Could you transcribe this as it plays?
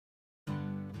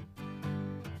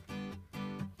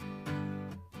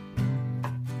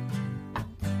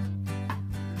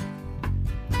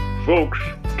Folks,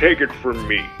 take it from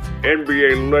me,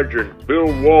 NBA legend Bill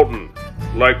Walton.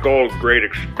 Like all great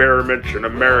experiments in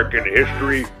American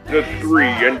history, the 3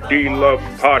 and D Love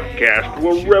podcast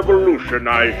will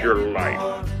revolutionize your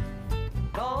life.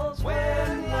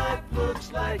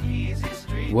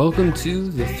 Welcome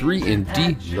to the 3 and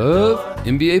D Love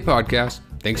NBA podcast.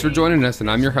 Thanks for joining us,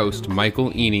 and I'm your host, Michael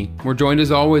Eney. We're joined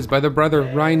as always by the brother,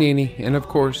 Ryan Eney, and of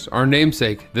course, our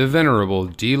namesake, the venerable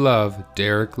D Love,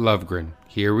 Derek Lovegren.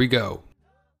 Here we go.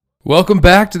 Welcome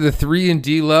back to the 3 and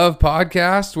D Love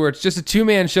podcast, where it's just a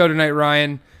two-man show tonight,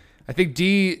 Ryan. I think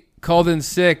D called in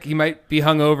sick. He might be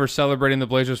hungover celebrating the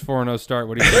Blazers 4-0 start.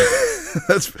 What do you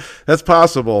think? That's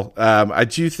possible. I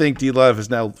do think D Love has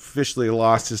now officially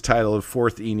lost his title of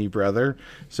fourth Eney brother.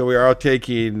 So we are all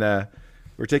taking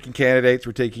candidates.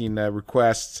 We're taking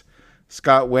requests.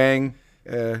 Scott Wang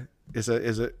is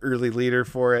a early leader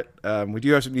for it. We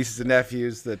do have some nieces and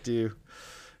nephews that do.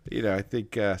 I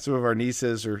think some of our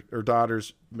nieces or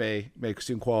daughters may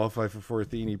soon qualify for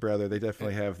fourth Eney brother. They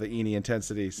definitely have the Eney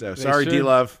intensity. So sorry, D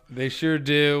Love. They sure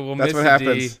do. We'll That's miss what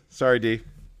happens. D. Sorry, D.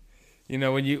 You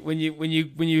know, when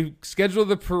you schedule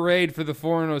the parade for the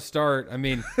 4-0 start, I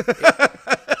mean,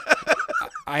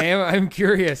 I'm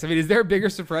curious. I mean, is there a bigger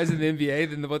surprise in the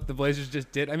NBA than what the Blazers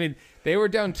just did? I mean, they were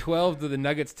down 12 to the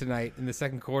Nuggets tonight in the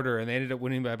second quarter, and they ended up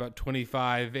winning by about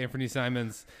 25. Anthony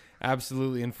Simons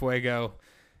absolutely in fuego.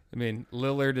 I mean,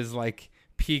 Lillard is like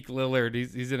peak Lillard.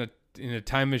 He's in a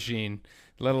time machine,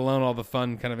 let alone all the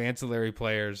fun kind of ancillary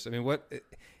players. I mean,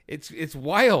 it's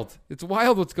wild. It's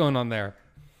wild what's going on there.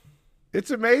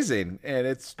 It's amazing, and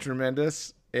it's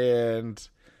tremendous, and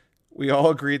we all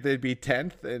agreed they'd be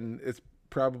 10th, and it's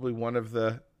probably one of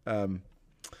the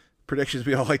predictions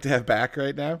we all like to have back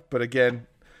right now. But again,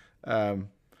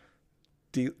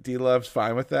 D Love's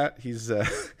fine with that. He's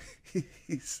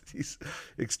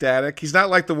ecstatic. He's not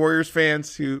like the Warriors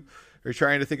fans who are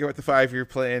trying to think about the 5-year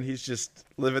plan. He's just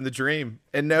living the dream,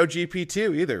 and no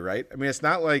GP2 either, right? I mean, it's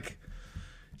not like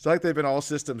they've been all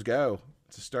systems go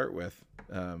to start with.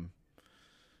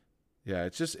 Yeah,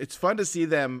 it's fun to see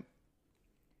them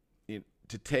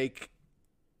to take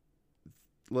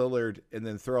Lillard and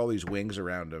then throw all these wings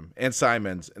around him, and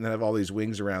Simons, and then have all these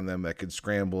wings around them that can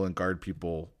scramble and guard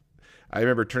people. I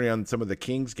remember turning on some of the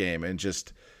Kings game and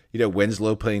just,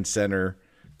 Winslow playing center,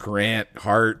 Grant,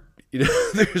 Hart.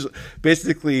 There's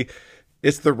basically,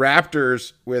 it's the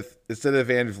Raptors with, instead of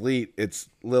Van Vliet, it's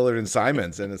Lillard and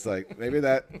Simons, and it's like maybe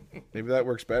that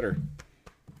works better.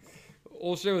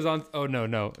 Olsha was on. Oh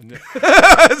no.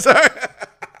 Sorry.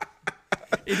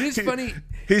 It is funny.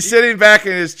 He's sitting back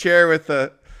in his chair with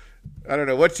I don't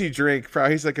know, what's he drink?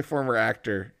 Probably he's like a former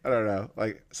actor. I don't know,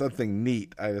 like something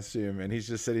neat, I'd assume. And he's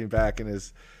just sitting back in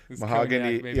his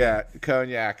mahogany,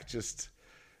 cognac, just.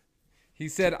 He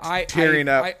said, tearing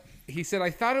up. He said, I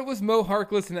thought it was Mo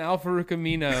Harkless and Al Farouk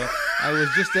Amino. I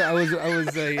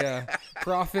was a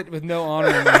prophet with no honor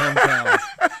in my hometown.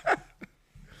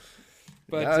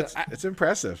 But no, it's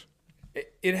impressive.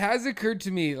 It has occurred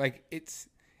to me,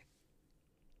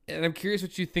 and I'm curious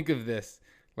what you think of this.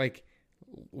 Like,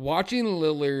 watching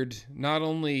Lillard not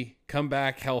only come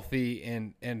back healthy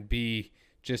and be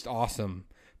just awesome,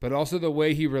 but also the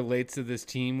way he relates to this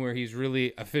team, where he's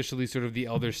really officially sort of the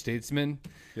elder statesman.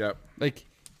 Yep. Like,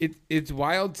 it's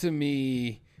wild to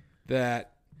me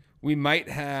that we might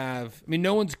have, I mean,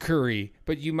 no one's Curry,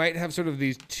 but you might have sort of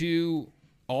these two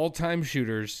all-time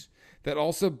shooters that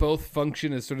also both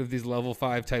function as sort of these level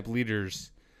 5 type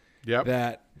leaders. Yep.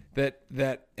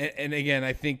 And again,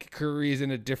 I think Curry is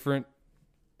in a different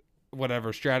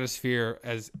stratosphere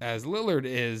as Lillard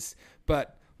is,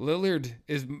 but Lillard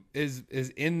is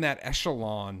in that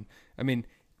echelon. I mean,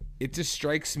 it just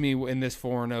strikes me in this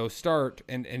 4-0 start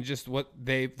and just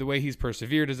the way he's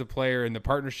persevered as a player, and the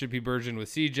partnership he burgeoned with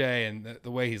CJ, and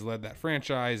the way he's led that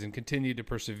franchise and continued to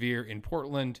persevere in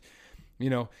Portland.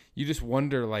 You just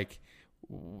wonder, like,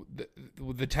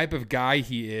 the type of guy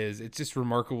he is. It's just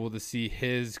remarkable to see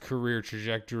his career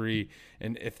trajectory,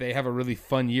 and if they have a really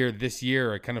fun year this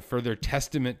year, a kind of further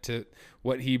testament to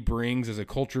what he brings as a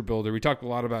culture builder. We talked a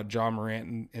lot about Ja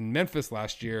Morant in Memphis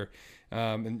last year,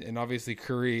 and obviously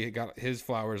Curry got his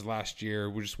flowers last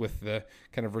year just with the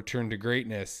kind of return to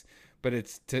greatness. But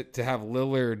it's to have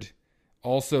Lillard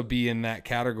also be in that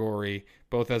category,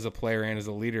 both as a player and as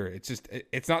a leader.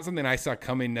 It's not something I saw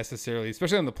coming necessarily,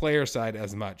 especially on the player side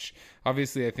as much.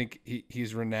 Obviously, I think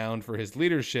he's renowned for his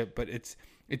leadership, but it's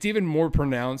even more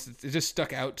pronounced. It just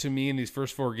stuck out to me in these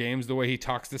first 4 games, the way he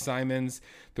talks to Simons,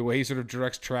 the way he sort of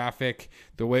directs traffic,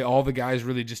 the way all the guys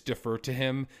really just defer to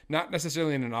him, not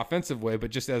necessarily in an offensive way, but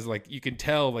just as, like, you can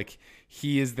tell, like,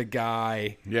 he is the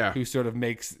guy who sort of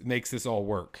makes this all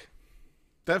work.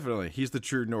 Definitely. He's the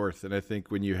true north. And I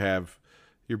think when you have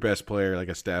your best player like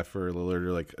a Steph or a Lillard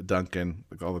or like a Duncan,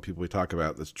 like all the people we talk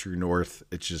about, that's true north,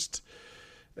 it's just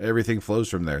everything flows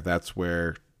from there. That's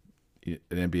where an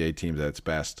NBA team's at its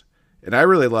best. And I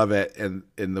really love it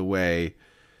in the way,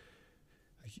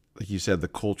 like you said, the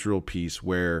cultural piece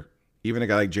where even a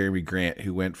guy like Jeremy Grant,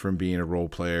 who went from being a role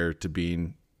player to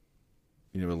being,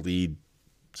 a lead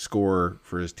scorer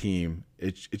for his team,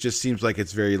 it just seems like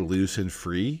it's very loose and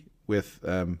free with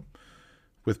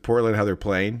Portland, how they're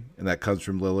playing, and that comes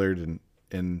from Lillard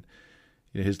and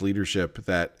his leadership.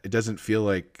 That it doesn't feel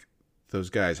like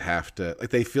those guys have to, like,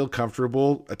 they feel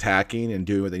comfortable attacking and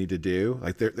doing what they need to do.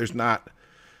 Like there's not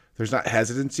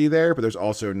hesitancy there, but there's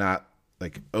also not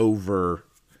like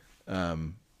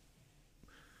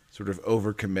sort of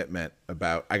over commitment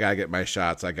about I gotta get my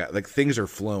shots. Things are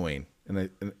flowing, and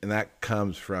that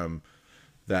comes from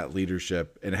that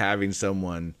leadership and having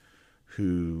someone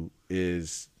who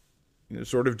is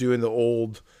sort of doing the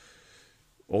old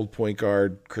point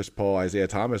guard Chris Paul, Isaiah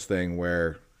Thomas thing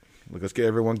where let's get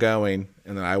everyone going,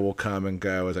 and then I will come and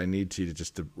go as I need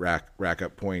to rack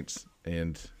up points.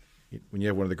 And when you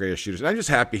have one of the greatest shooters, and I'm just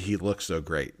happy he looks so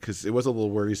great, because it was a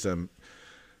little worrisome.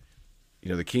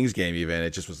 The Kings game, even,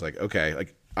 it just was like, okay,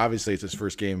 like obviously it's his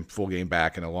first full game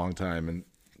back in a long time,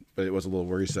 but it was a little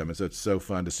worrisome. And so it's so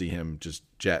fun to see him just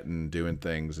jetting, doing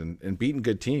things, and beating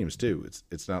good teams too.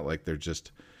 It's not like they're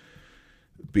just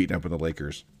beating up on the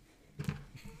Lakers.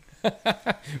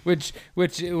 which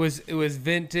it was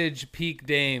vintage peak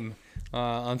Dame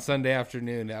on Sunday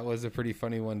afternoon. That was a pretty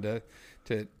funny one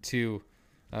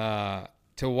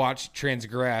to watch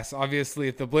transgress. Obviously,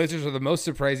 if the Blazers are the most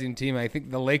surprising team, I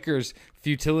think the Lakers'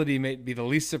 futility may be the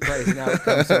least surprising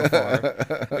outcome so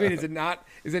far. I mean, is it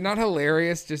not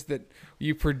hilarious just that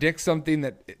you predict something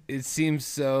that it seems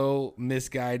so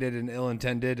misguided and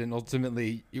ill-intended, and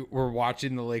ultimately we're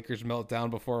watching the Lakers melt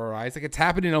down before our eyes? Like, it's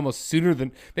happening almost sooner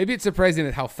than, maybe it's surprising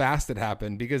at how fast it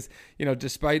happened, because,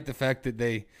 despite the fact that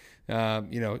they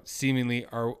seemingly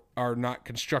are not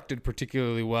constructed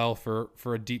particularly well for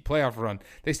a deep playoff run,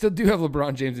 they still do have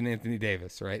LeBron James and Anthony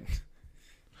Davis, right?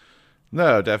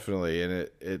 No, definitely. And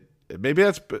it maybe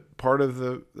that's part of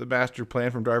the master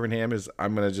plan from Darvin Ham is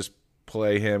I'm going to just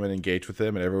play him and engage with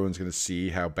him, and everyone's going to see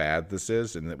how bad this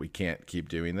is and that we can't keep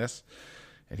doing this,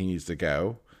 and he needs to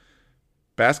go.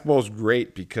 Basketball is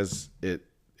great because it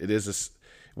is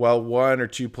while one or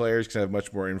two players can have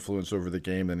much more influence over the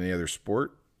game than any other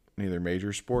sport, any other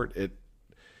major sport,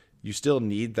 you still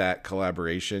need that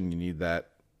collaboration. You need that,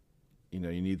 you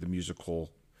need the musical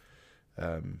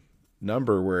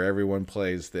number where everyone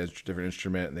plays the different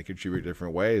instrument and they contribute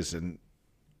different ways. And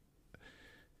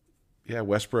yeah,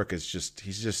 Westbrook is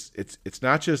it's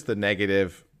not just the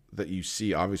negative that you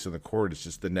see obviously on the court. It's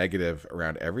just the negative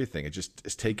around everything. It just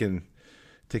is taking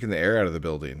the air out of the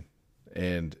building,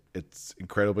 and it's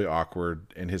incredibly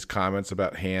awkward. And his comments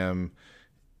about Ham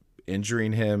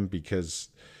injuring him because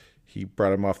he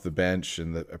brought him off the bench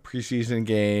in a preseason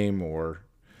game, or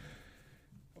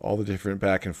all the different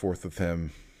back and forth with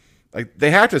him. Like,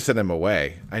 they have to send him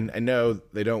away. I know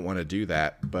they don't want to do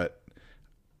that, but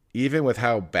even with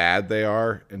how bad they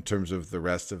are in terms of the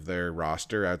rest of their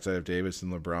roster outside of Davis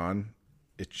and LeBron,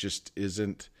 it just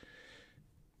isn't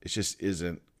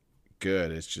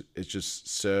good. It's just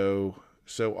so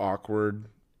awkward,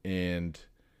 and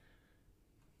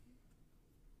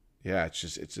yeah, it's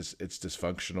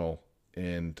dysfunctional.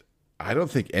 And I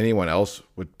don't think anyone else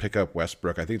would pick up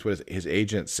Westbrook. I think it's what his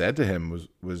agent said to him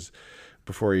was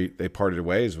before they parted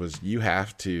ways was, you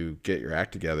have to get your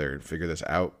act together and figure this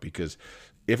out, because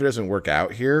if it doesn't work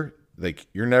out here, like,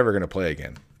 you're never going to play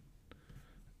again.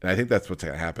 And I think that's what's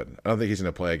going to happen. I don't think he's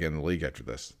going to play again in the league after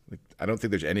this. Like, I don't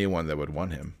think there's anyone that would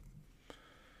want him.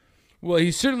 Well,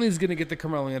 he certainly is going to get the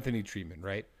Carmelo Anthony treatment,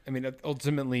 right? I mean,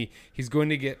 ultimately, he's going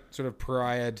to get sort of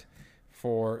pariahed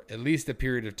for at least a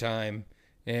period of time,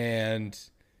 and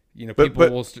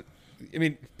people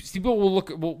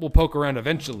will poke around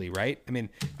eventually, right? I mean,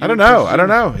 I don't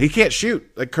know. He can't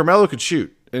shoot. Like, Carmelo could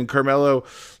shoot, and Carmelo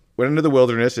went into the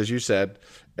wilderness, as you said,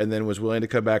 and then was willing to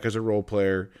come back as a role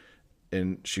player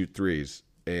and shoot threes,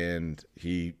 and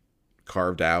he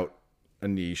carved out a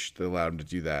niche that allowed him to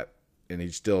do that. And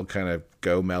he'd still kind of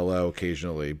go mellow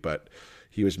occasionally, but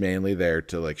he was mainly there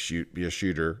to be a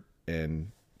shooter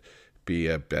and be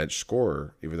a bench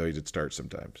scorer, even though he did start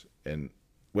sometimes. And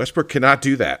Westbrook cannot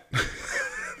do that.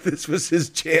 This was his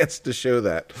chance to show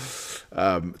that.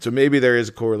 So maybe there is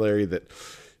a corollary that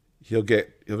he'll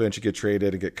eventually get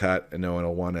traded and get cut, and no one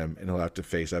will want him, and he'll have to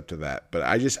face up to that. But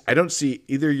I don't see,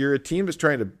 either you're a team that's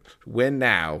trying to win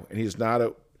now, and he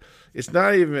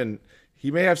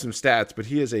may have some stats, but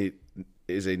he is a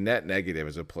is a net negative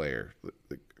as a player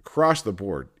across the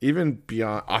board, even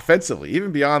beyond offensively,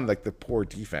 even beyond like the poor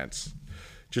defense.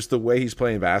 Just the way he's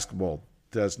playing basketball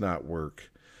does not work.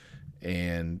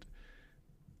 And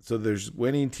so there's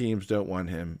winning teams don't want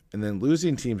him, and then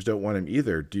losing teams don't want him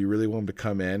either. Do you really want him to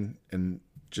come in and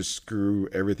just screw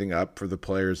everything up for the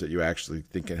players that you actually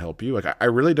think can help you? Like, I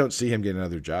really don't see him getting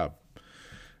another job.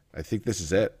 I think this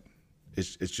is it.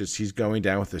 It's just he's going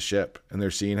down with the ship, and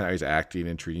they're seeing how he's acting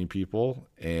and treating people.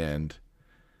 And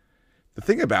the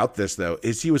thing about this, though,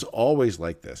 is he was always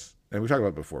like this. And we talked about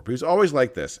it before, but he was always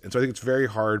like this. And so I think it's very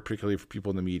hard, particularly for people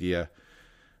in the media.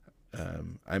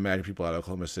 I imagine people out of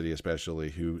Oklahoma City especially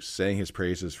who sang his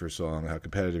praises for so long, how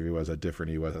competitive he was, how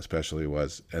different he was, how special he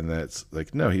was. And that's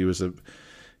like, no, he was a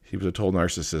total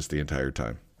narcissist the entire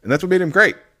time. And that's what made him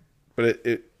great. But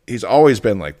he's always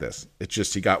been like this. It's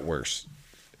just he got worse.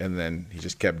 And then he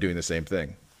just kept doing the same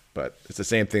thing. But it's the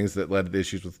same things that led to the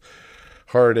issues with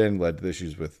Harden, led to the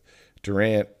issues with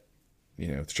Durant,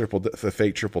 the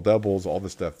fake triple doubles, all the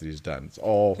stuff that he's done. It's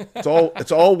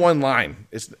all one line.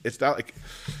 It's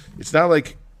not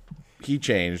like he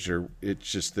changed, or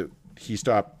it's just that he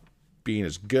stopped being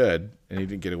as good and he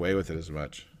didn't get away with it as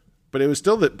much. But it was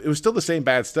still the same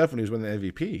bad stuff when he was winning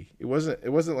the MVP. It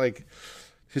wasn't like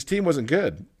his team wasn't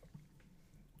good.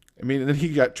 I mean, and then he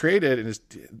got traded, and his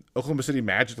Oklahoma City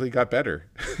magically got better.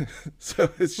 So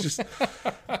it's just,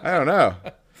 I don't know.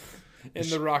 And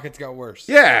the Rockets got worse.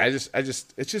 Yeah,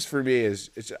 it's just for me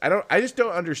I just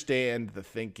don't understand the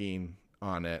thinking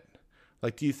on it.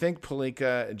 Like, do you think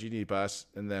Pelinka and Genie Bus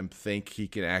and them think he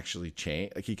can actually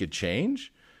change? Like, he could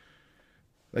change?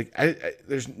 Like,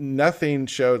 there's nothing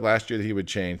showed last year that he would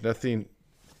change. Nothing.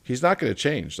 He's not going to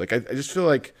change. Like, I just feel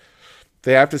like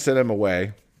they have to send him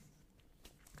away,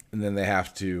 and then they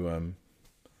have to,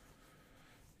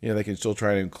 they can still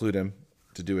try to include him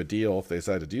to do a deal if they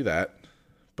decide to do that,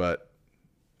 but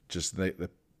just then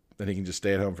he can just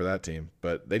stay at home for that team.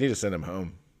 But they need to send him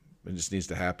home. It just needs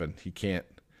to happen. He can't.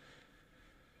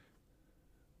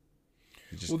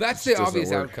 Well, that's the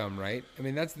obvious outcome, right? I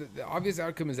mean, that's the obvious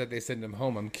outcome is that they send him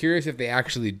home. I'm curious if they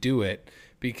actually do it,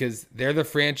 because they're the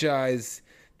franchise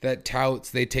that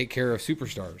touts they take care of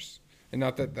superstars. And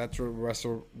not that that's where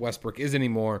Russell Westbrook is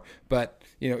anymore, but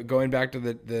going back to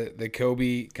the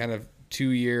Kobe kind of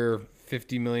 2-year,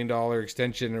 $50 million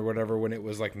extension or whatever, when it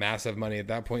was like massive money at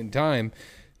that point in time,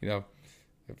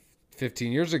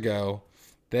 15 years ago,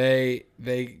 they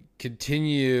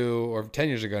continue, or 10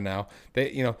 years ago now,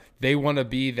 they want to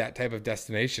be that type of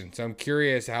destination. So I'm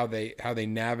curious how they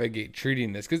navigate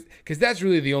treating this, because that's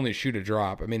really the only shoe to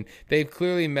drop. I mean, they've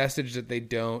clearly messaged that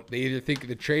they either think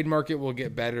the trade market will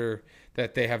get better,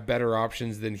 that they have better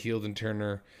options than Hield and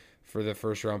Turner for the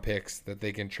first round picks that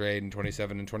they can trade in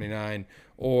 27 and 29,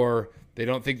 or they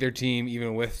don't think their team,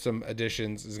 even with some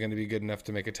additions, is going to be good enough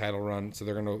to make a title run. So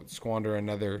they're going to squander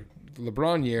another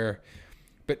LeBron year.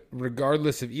 But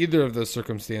regardless of either of those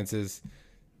circumstances,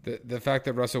 the fact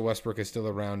that Russell Westbrook is still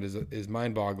around is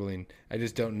mind-boggling. I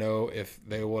just don't know if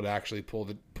they would actually pull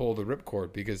the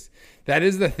ripcord, because that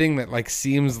is the thing that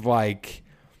seems like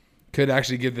could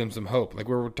actually give them some hope. Like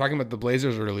we were talking about the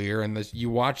Blazers earlier, and you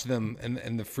watch them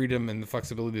and the freedom and the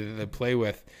flexibility that they play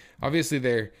with. Obviously,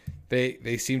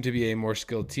 they seem to be a more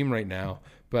skilled team right now,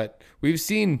 but we've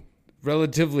seen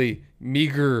relatively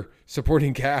meager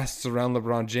supporting casts around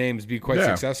LeBron James be quite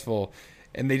successful,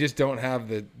 and they just don't have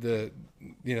the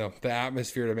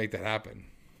atmosphere to make that happen.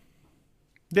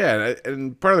 Yeah,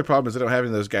 and part of the problem is they don't have any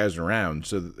of those guys around,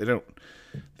 so they don't.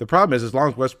 The problem is, as long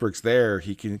as Westbrook's there,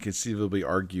 he can conceivably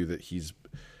argue that he's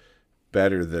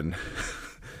better than,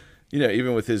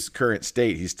 even with his current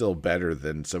state, he's still better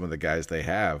than some of the guys they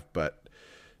have. But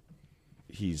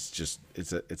he's just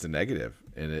it's a negative,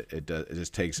 and it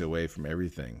just takes away from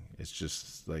everything. It's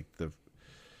just like I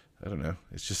don't know.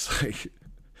 It's just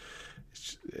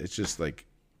like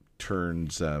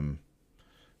turns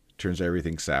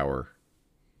everything sour.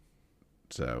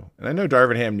 So, and I know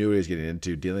Darvin Ham knew what he was getting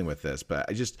into dealing with this, but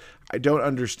I don't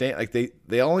understand. Like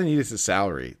they only need his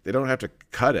salary. They don't have to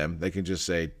cut him. They can just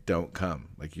say, don't come.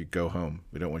 Like, you go home.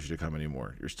 We don't want you to come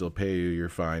anymore. You're still pay you. You're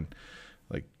fine.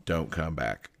 Like, don't come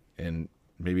back. And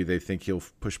maybe they think he'll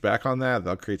push back on that.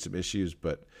 They'll create some issues,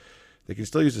 but they can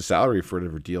still use the salary for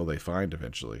whatever deal they find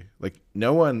eventually. Like,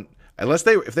 no one,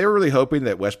 if they were really hoping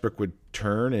that Westbrook would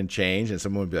turn and change, and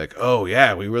someone would be like, "Oh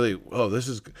yeah, we only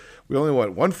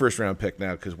want one first round pick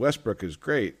now because Westbrook is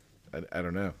great." I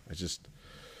don't know. It's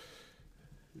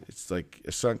like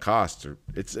a sunk cost, or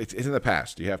it's in the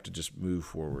past. You have to just move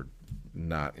forward,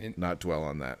 not dwell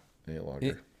on that any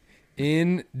longer.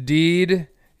 Indeed.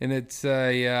 and it's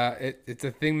it's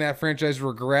a thing that franchise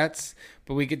regrets,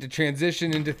 but we get to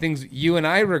transition into things you and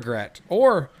I regret,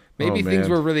 or maybe things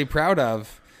we're really proud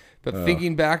of. But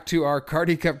thinking back to our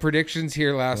Carty Cup predictions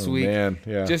here last week,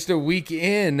 just a week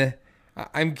in,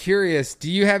 I'm curious,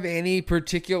 do you have any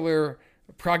particular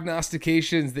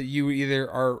prognostications that you either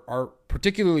are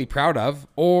particularly proud of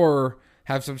or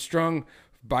have some strong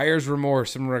buyer's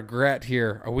remorse, some regret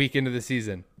here a week into the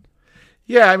season?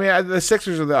 Yeah, I mean, the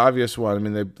Sixers are the obvious one. I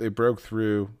mean, they broke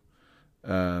through.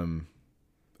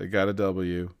 They got a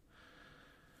W.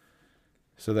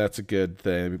 So that's a good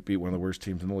thing. They beat one of the worst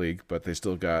teams in the league, but they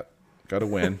still got a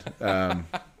win.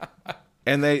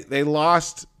 And they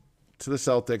lost to the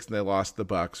Celtics and they lost to the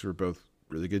Bucks, who were both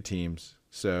really good teams.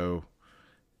 So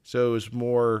it was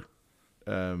more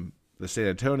the San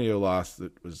Antonio loss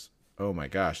that was, oh my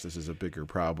gosh, this is a bigger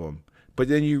problem. But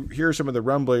then you hear some of the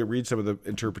rumbling, read some of the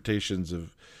interpretations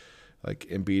of like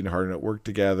Embiid and Harden at work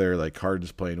together. Like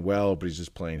Harden's playing well, but he's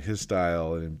just playing his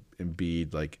style, and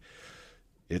Embiid, like,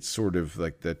 it's sort of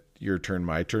like the your turn,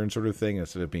 my turn sort of thing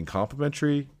instead of being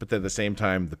complimentary. But then at the same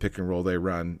time, the pick and roll they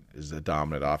run is a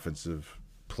dominant offensive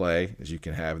play as you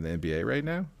can have in the NBA right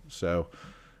now. So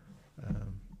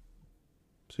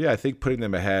yeah, I think putting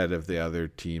them ahead of the other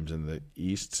teams in the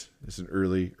East is an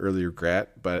early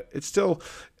regret, but it's still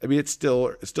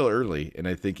early. And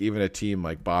I think even a team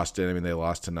like Boston, I mean, they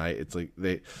lost tonight.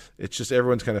 It's just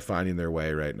everyone's kind of finding their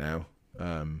way right now.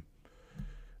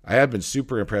 I have been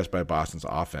super impressed by Boston's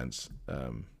offense.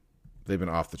 They've been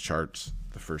off the charts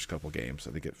the first couple games.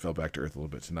 I think it fell back to earth a little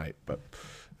bit tonight, but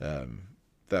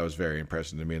that was very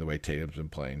impressive to me in the way Tatum's been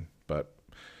playing. But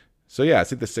so yeah, I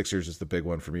think the Sixers is the big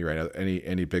one for me right now.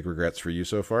 Any big regrets for you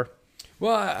so far?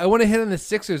 Well, I want to hit on the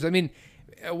Sixers. I mean,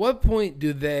 at what point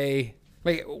do they,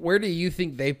 like, where do you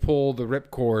think they pull the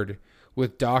ripcord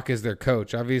with Doc as their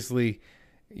coach? Obviously,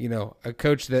 a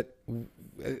coach that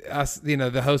us,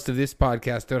 the host of this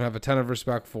podcast don't have a ton of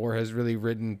respect for, has really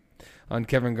ridden on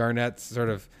Kevin Garnett's sort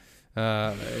of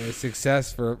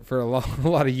success for a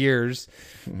lot of years.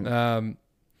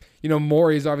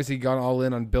 Morey's obviously gone all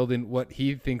in on building what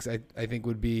he thinks I think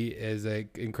would be as a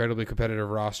incredibly competitive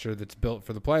roster that's built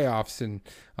for the playoffs, and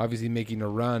obviously making a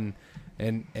run.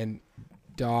 And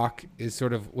Doc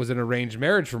was an arranged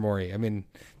marriage for Morey. I mean,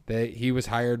 he was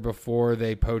hired before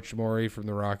they poached Morey from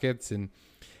the Rockets, and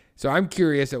so I'm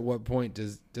curious at what point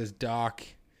does Doc,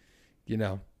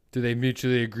 do they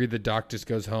mutually agree that Doc just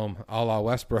goes home, a la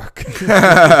Westbrook? You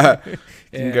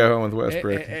can go home with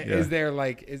Westbrook. Is there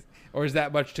or is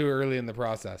that much too early in the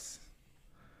process?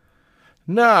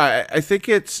 No, I think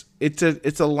it's a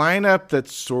lineup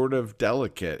that's sort of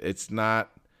delicate. It's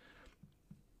not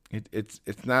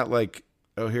like,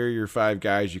 oh, here are your 5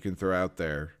 guys you can throw out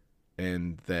there,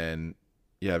 and then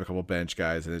you have a couple bench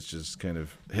guys, and it's just kind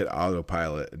of hit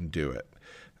autopilot and do it.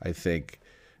 I think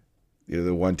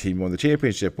the one team he won the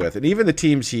championship with, and even the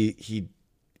teams the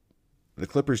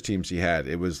Clippers teams he had,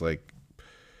 it was like,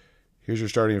 here's your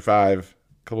starting 5.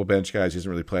 Couple bench guys. He doesn't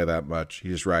really play that much. He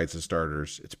just rides the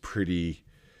starters. It's pretty,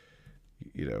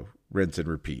 rinse and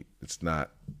repeat. There's not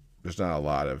a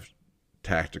lot of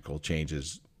tactical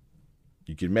changes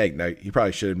you can make. Now, he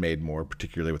probably should have made more,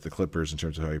 particularly with the Clippers in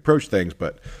terms of how he approached things,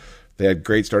 but they had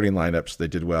great starting lineups. They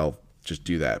did well. Just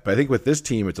do that. But I think with this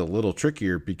team, it's a little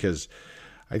trickier because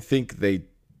I think they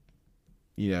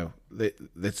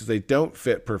don't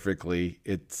fit perfectly.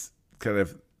 It's kind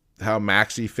of how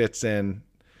Maxey fits in,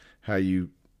 how you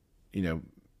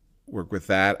work with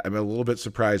that. I'm a little bit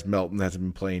surprised Melton hasn't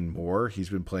been playing more. He's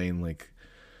been playing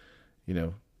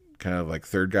kind of like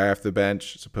third guy off the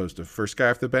bench as opposed to first guy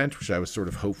off the bench, which I was sort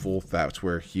of hopeful that's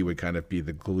where he would kind of be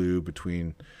the glue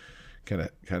between kind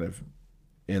of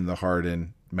in the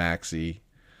Harden, Maxey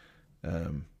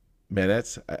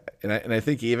minutes. And I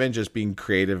think even just being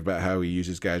creative about how he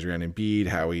uses guys around Embiid,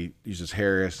 how he uses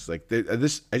Harris, I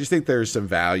just think there's some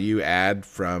value add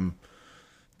from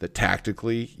that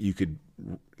tactically you could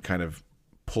kind of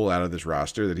pull out of this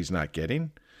roster that he's not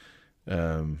getting.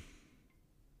 At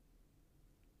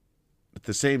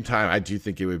the same time, I do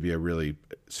think it would be a really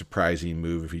surprising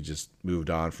move if he just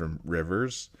moved on from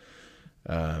Rivers.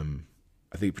 I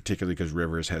think particularly because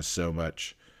Rivers has so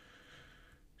much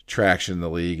traction in the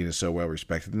league and is so well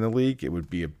respected in the league, it would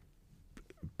be a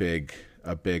big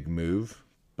move.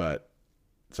 But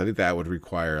so I think that would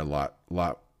require a lot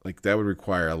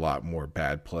more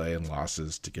bad play and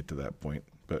losses to get to that point.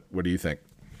 But what do you think?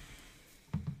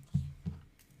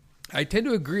 I tend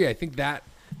to agree. I think that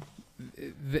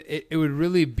it would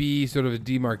really be sort of a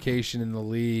demarcation in the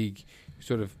league,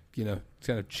 sort of,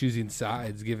 kind of choosing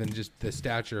sides given just the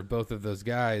stature of both of those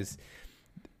guys.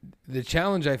 the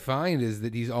challenge I find is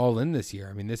that he's all in this year.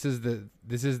 I mean, this is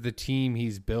the team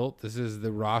he's built. This is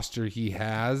the roster he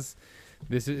has.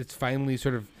 It's finally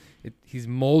sort of he's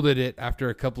molded it after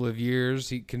a couple of years.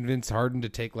 He convinced Harden to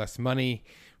take less money,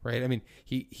 right? I mean,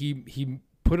 he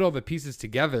put all the pieces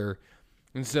together,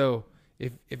 and so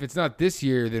if it's not this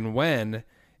year, then when?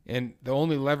 And the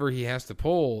only lever he has to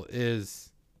pull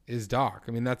is Doc.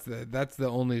 I mean, that's the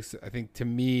only, I think, to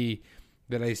me,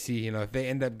 that I see. If they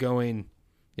end up going,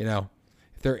 if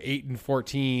they're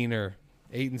 8-14 or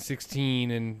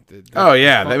 8-16, and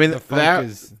I mean, that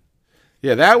is,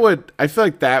 that would, I feel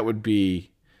like that would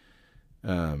be,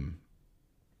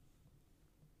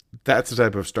 that's the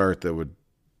type of start that would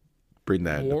bring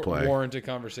that into play, warrant a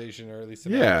conversation, or at least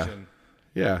some action.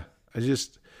 Yeah. It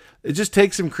just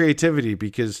takes some creativity,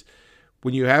 because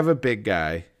when you have a big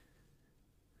guy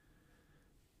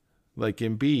like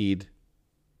Embiid,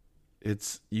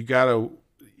 it's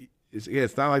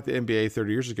not like the NBA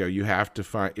 30 years ago. You have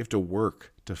to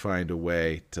work to find a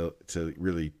way to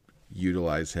really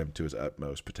utilize him to his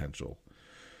utmost potential,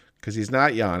 because he's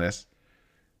not Giannis,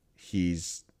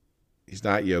 he's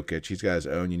not Jokic. He's got his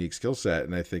own unique skill set,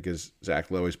 and I think, as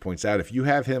Zach always points out, if you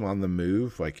have him on the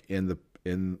move, like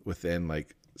within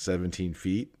like 17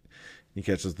 feet, he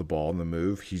catches the ball on the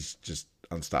move, he's just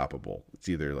unstoppable. It's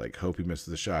either like hope he misses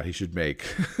the shot he should make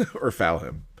or foul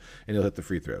him, and he'll hit the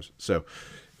free throws. So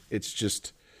it's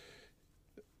just,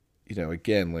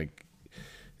 again, like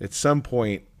at some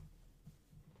point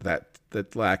that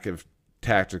lack of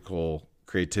tactical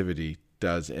creativity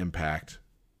does impact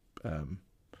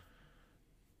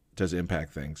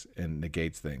things and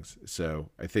negates things. So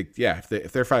I think,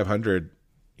 if they're 500,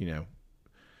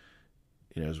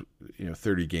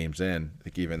 30 games in, I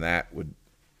think even that would,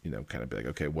 kind of be like,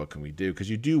 okay, what can we do? Because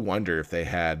you do wonder if they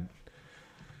had,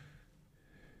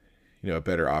 a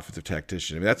better offensive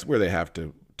tactician. I mean, that's where they have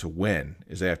to win,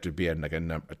 is they have to be in like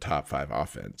a top 5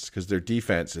 offense, because their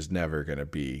defense is never going to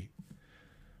be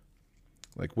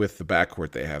like, with the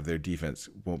backcourt they have, their defense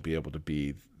won't be able to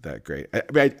be that great.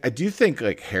 I do think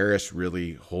like Harris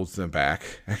really holds them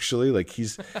back, actually. Like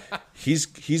he's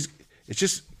it's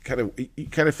just you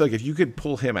kind of feel like if you could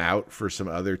pull him out for some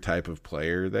other type of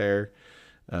player there,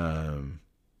 I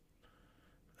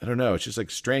don't know. It's just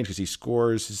like strange, because he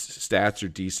scores, his stats are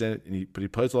decent, but he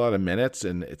plays a lot of minutes,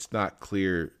 and it's not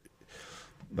clear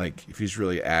like if he's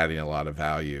really adding a lot of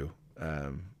value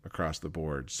across the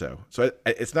board. So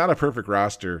it's not a perfect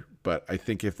roster, but I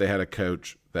think if they had a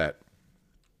coach that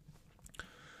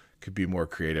could be more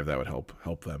creative, that would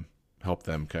help them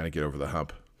kind of get over the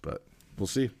hump. But we'll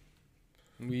see.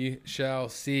 We shall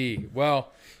see.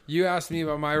 Well, you asked me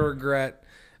about my regret.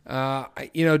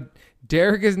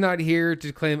 Derek is not here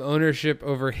to claim ownership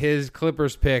over his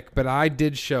Clippers pick, but I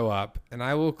did show up, and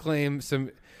I will claim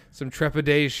some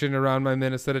trepidation around my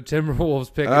Minnesota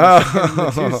Timberwolves pick in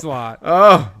the 2 slot.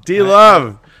 Oh,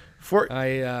 D-Love.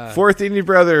 Fourth inning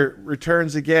brother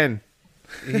returns again.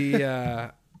 He,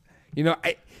 the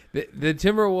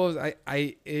Timberwolves,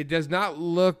 it does not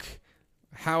look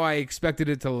how I expected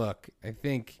it to look. I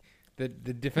think that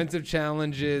the defensive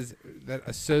challenges that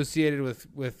associated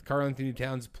with Karl Anthony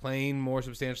Towns playing more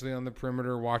substantially on the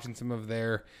perimeter, watching some of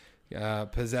their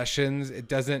possessions,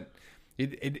 it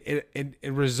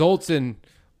results in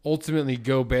ultimately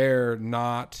Gobert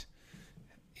not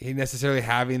necessarily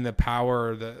having the power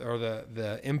or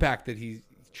the impact that he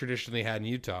traditionally had in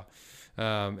Utah.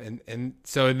 And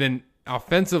so then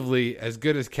offensively, as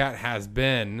good as Cat has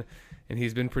been, and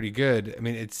he's been pretty good, I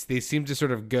mean, they seem to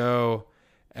sort of go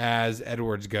as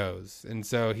Edwards goes. And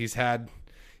so he's had,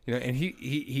 and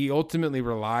he ultimately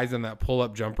relies on that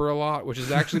pull-up jumper a lot, which has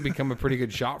actually become a pretty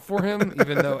good shot for him,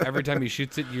 even though every time he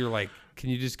shoots it, you're like, can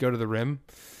you just go to the rim?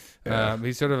 Yeah.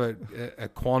 He's sort of a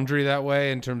quandary that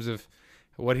way in terms of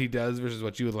what he does versus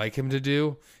what you would like him to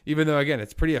do, even though, again,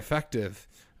 it's pretty effective,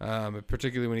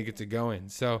 particularly when he gets it going.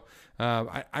 So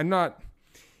I'm not...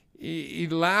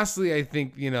 Lastly, I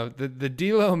think, the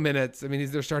D'Lo minutes, I mean,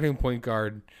 he's their starting point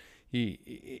guard.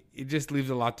 He just leaves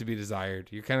a lot to be desired.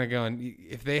 You're kind of going,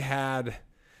 if they had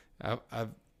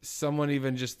someone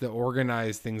even just to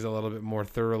organize things a little bit more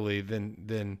thoroughly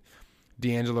than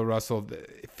D'Angelo Russell,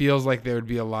 it feels like there would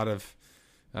be a lot of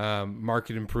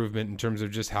market improvement in terms of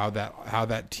just how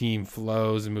that team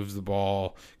flows and moves the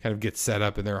ball, kind of gets set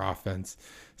up in their offense.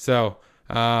 So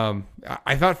I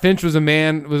thought Finch was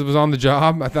was on the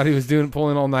job. I thought he was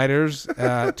pulling all-nighters.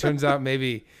 Turns out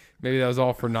maybe that was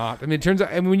all for naught. I mean, it turns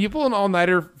out, when you pull an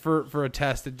all-nighter for a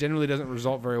test, it generally doesn't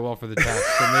result very well for the test.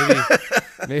 So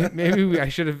maybe I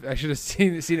should have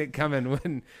seen it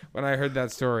coming when I heard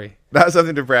that story. That was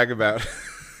something to brag about.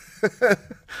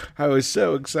 I was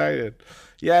so excited.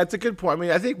 Yeah, it's a good point. I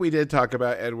mean, I think we did talk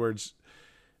about Edwards,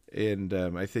 and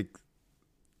I think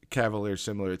Cavaliers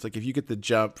similar. It's like if you get the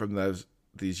jump from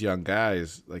these young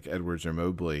guys like Edwards or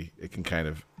Mobley, it can kind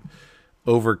of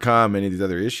overcome any of these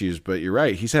other issues. But you're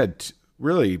right; he's had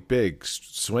really big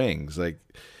swings, like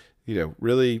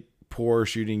really poor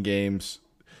shooting games,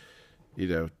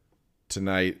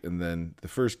 tonight, and then the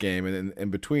first game, and then in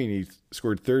between he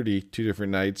scored 30 two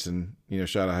different nights, and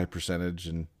shot a high percentage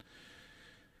and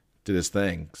did his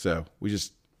thing. So we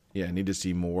just need to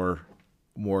see more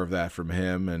of that from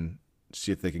him and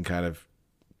see if they can kind of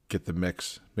get the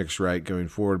mix right going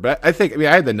forward. But I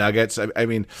had the Nuggets. I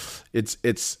mean, it's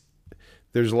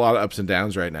there's a lot of ups and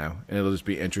downs right now, and it'll just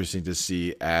be interesting to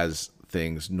see as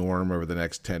things norm over the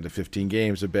next 10 to 15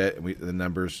 games a bit, and the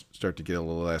numbers start to get a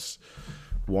little less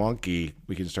wonky.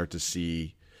 We can start to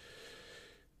see,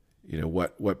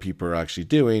 what people are actually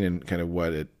doing and kind of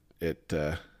what it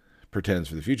pretends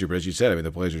for the future. But as you said, I mean,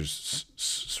 the Blazers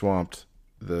swamped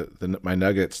my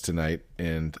Nuggets tonight,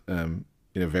 and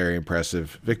very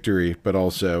impressive victory. But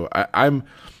also, I'm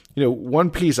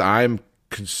one piece I'm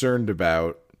concerned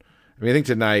about. I mean, I think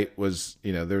tonight was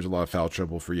there was a lot of foul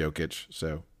trouble for Jokic,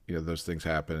 so those things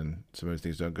happen, and sometimes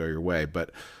things don't go your way.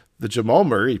 But the Jamal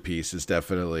Murray piece is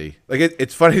definitely like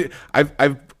it's funny.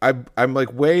 I'm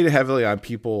like way heavily on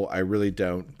people I really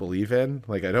don't believe in.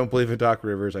 Like I don't believe in Doc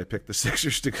Rivers. I picked the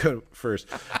Sixers to go first.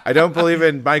 I don't believe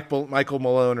in Michael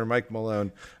Malone or Mike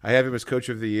Malone. I have him as coach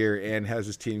of the year and has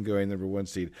his team going number 1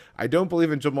 seed. I don't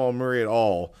believe in Jamal Murray at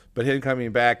all. But him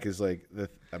coming back is like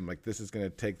I'm like, this is going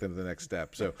to take them to the next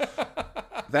step. So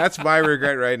that's my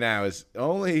regret right now is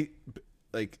only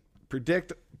like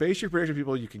base your prediction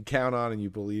people you can count on and you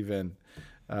believe in.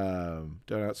 Don't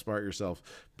outsmart yourself.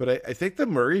 But I think the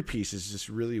Murray piece is just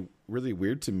really, really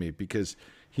weird to me because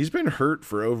he's been hurt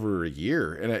for over a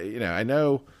year. And I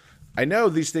know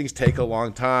these things take a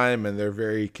long time and they're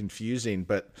very confusing,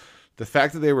 but the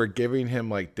fact that they were giving him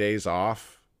like days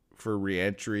off for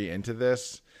reentry into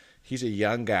this, he's a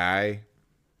young guy.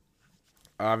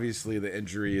 Obviously the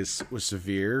injury was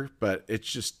severe, but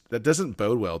it's just that doesn't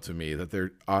bode well to me that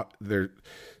they're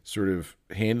sort of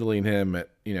handling him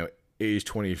at age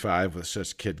 25 with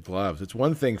such kid gloves. It's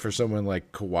one thing for someone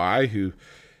like Kawhi who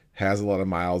has a lot of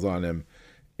miles on him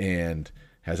and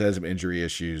has had some injury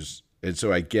issues, and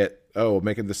so I get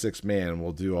making the sixth man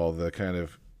will do all the kind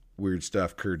of weird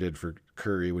stuff Kerr did for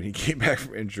Curry when he came back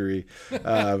from injury,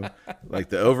 like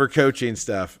the overcoaching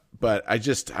stuff. But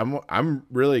I'm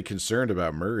really concerned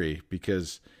about Murray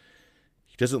because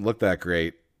he doesn't look that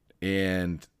great,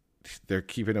 and they're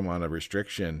keeping him on a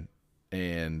restriction.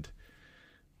 And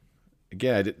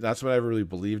again, that's what I really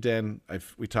believed in.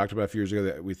 We talked about a few years ago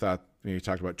that we thought we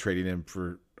talked about trading him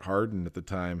for Harden at the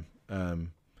time.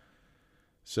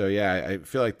 So yeah, I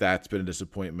feel like that's been a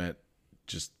disappointment.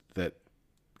 Just that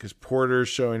because Porter's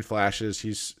showing flashes,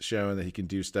 he's showing that he can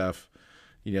do stuff.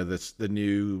 The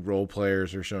new role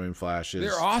players are showing flashes.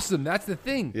 They're awesome. That's the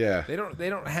thing. Yeah. They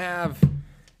don't have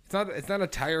it's not a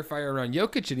tire fire around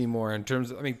Jokic anymore in terms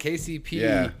of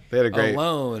KCP they had a great,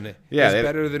 alone is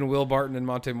better than Will Barton and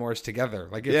Monte Morris together.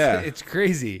 Like it's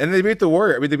crazy. And they beat the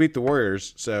Warriors. I mean, they beat the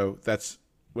Warriors, so that's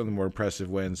one of the more impressive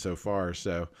wins so far.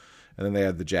 So, and then they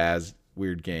had the Jazz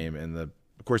weird game, and of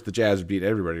course the Jazz beat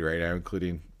everybody right now,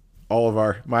 including all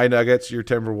of my Nuggets, your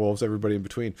Timberwolves, everybody in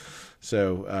between.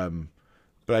 So,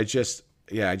 but I just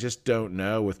don't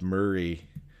know with Murray.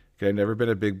 I've never been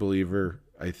a big believer.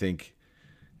 I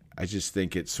just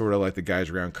think it's sort of like the guys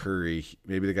around Curry,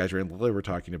 maybe the guys around Lillard we're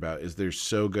talking about, is they're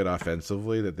so good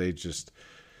offensively that they just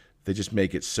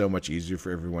make it so much easier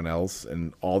for everyone else.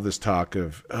 And all this talk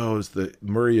of, it's the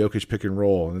Murray Jokic pick and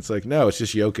roll. And it's like, no, it's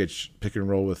just Jokic pick and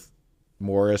roll with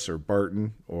Morris or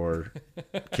Barton or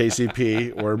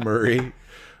KCP or Murray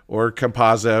or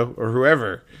Campazzo or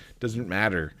whoever. Doesn't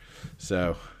matter.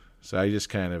 So I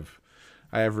just I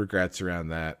have regrets around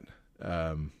that.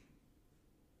 But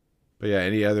yeah,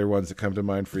 any other ones that come to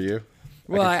mind for you?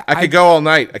 Well, I could go all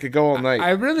night.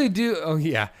 I really do. Oh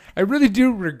yeah, I really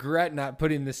do regret not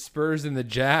putting the Spurs and the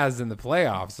Jazz in the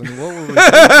playoffs. I mean, what were we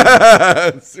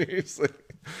doing? Seriously,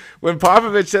 when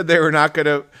Popovich said they were not going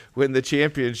to win the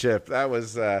championship, that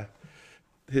was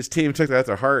his team took that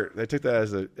to heart. They took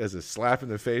that as a slap in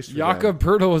the face. Jakob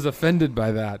Poeltl was offended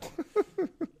by that.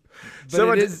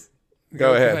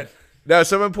 Go ahead. No,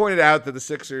 someone pointed out that the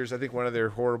Sixers, I think one of their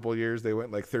horrible years, they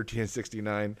went like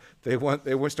 13-69. They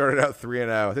started out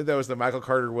 3-0. I think that was the Michael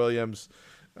Carter Williams,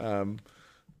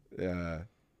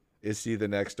 is he the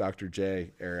next Dr.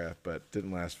 J era, but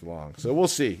didn't last for long. So we'll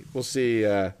see.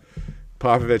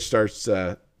 Popovich starts,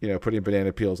 putting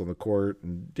banana peels on the court,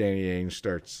 and Danny Ainge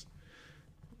starts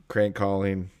crank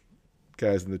calling,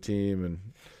 guys in the team. And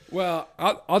well,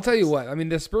 I'll tell you what. I mean,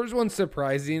 the Spurs one's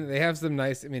surprising. They have some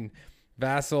nice. I mean,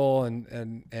 Vassell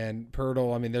and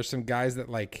Pirtle. I mean, there's some guys that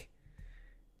like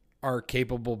are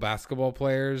capable basketball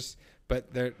players,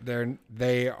 but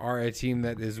they are a team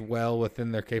that is well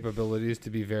within their capabilities to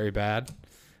be very bad.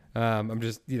 I'm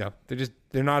just,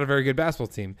 they're not a very good basketball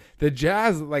team. The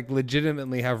Jazz like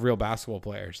legitimately have real basketball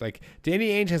players. Like Danny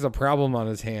Ainge has a problem on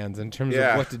his hands in terms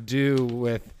of what to do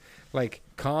with like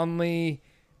Conley,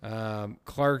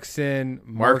 Clarkson,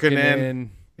 Markkanen.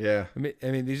 Yeah. I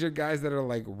mean, these are guys that are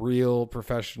like real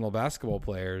professional basketball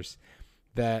players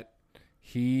that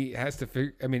he has to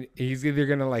figure. I mean, he's either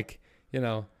going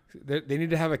to they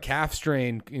need to have a calf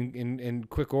strain in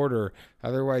quick order.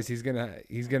 Otherwise, he's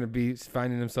gonna be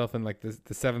finding himself in like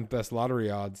the seventh best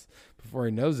lottery odds before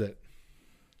he knows it.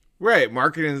 Right.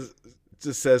 Marketing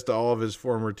just says to all of his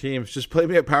former teams, just play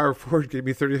me at power forward, give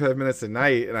me 35 minutes a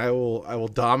night, and I will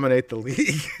dominate the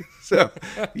league. So,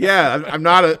 yeah, I'm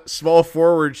not a small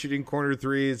forward shooting corner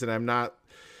threes, and I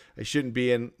shouldn't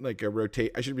be in like a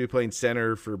rotate. I shouldn't be playing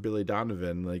center for Billy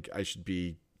Donovan. Like I should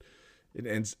be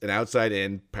an outside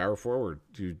in power forward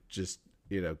who just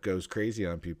goes crazy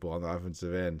on people on the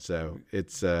offensive end. So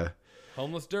it's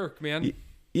homeless Dirk, man.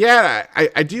 Yeah,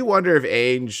 I do wonder if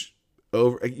Ainge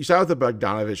you saw with the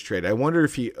Bogdanovich trade. I wonder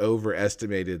if he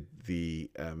overestimated the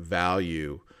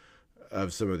value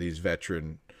of some of these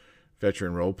veteran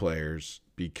role players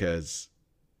because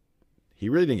he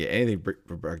really didn't get anything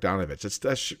for Bogdanovich.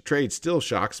 That trade still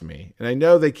shocks me, and I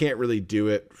know they can't really do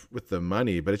it with the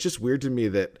money, but it's just weird to me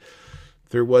that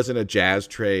there wasn't a Jazz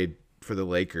trade for the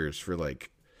Lakers for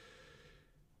like,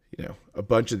 a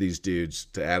bunch of these dudes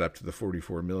to add up to the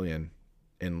 $44 million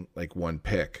in like one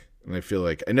pick. And I feel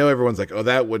like, I know everyone's like, oh,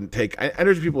 that wouldn't take, I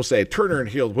know people say Turner and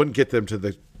Hield wouldn't get them to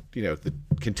the, the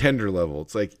contender level.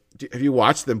 It's like, have you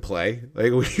watched them play?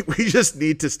 Like we just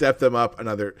need to step them up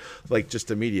another, like just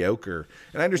a mediocre.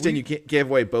 And I understand you can't give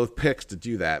away both picks to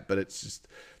do that, but it's just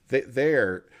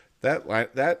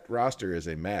that roster is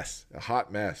a mess, a hot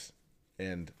mess.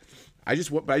 And I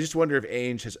just wonder if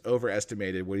Ainge has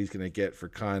overestimated what he's going to get for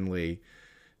Conley,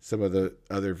 some of the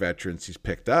other veterans he's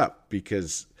picked up,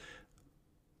 because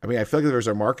I mean, I feel like if there's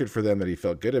a market for them that he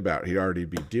felt good about, he'd already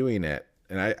be doing it.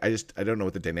 And I don't know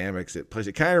what the dynamics it plays.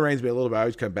 It kind of reminds me a little bit. I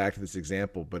always come back to this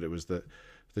example, but it was the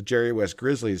Jerry West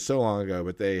Grizzlies so long ago,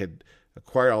 but they had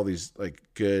acquired all these like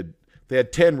good. They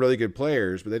had 10 really good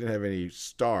players, but they didn't have any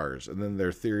stars. And then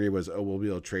their theory was, oh, we'll be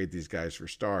able to trade these guys for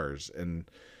stars. And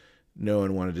no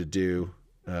one wanted to do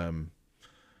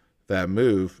that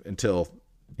move until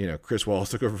Chris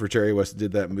Wallace took over for Jerry West and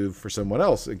did that move for someone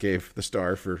else and gave the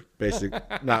star for basic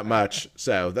not much.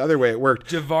 So the other way it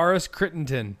worked. Javaris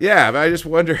Crittenton. Yeah, but I just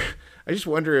wonder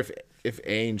if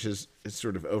Ainge has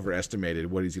sort of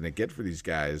overestimated what he's going to get for these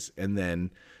guys, and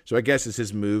then so I guess it's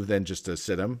his move then just to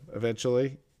sit him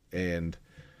eventually, and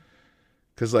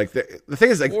because like the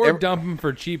thing is like dump him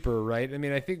for cheaper, right? I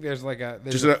mean, I think there's a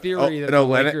theory that the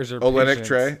Lakers are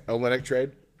Olynyk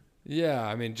trade. Yeah,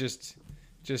 I mean just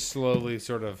slowly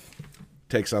sort of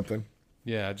take something.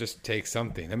 Yeah, just take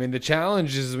something. I mean, the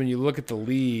challenge is when you look at the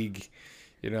league,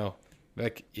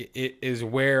 like it is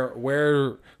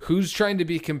where who's trying to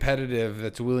be competitive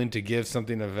that's willing to give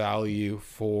something of value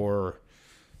for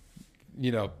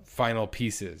final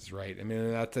pieces, right? I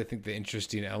mean, that's I think the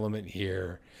interesting element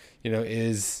here.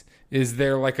 Is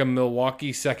there like a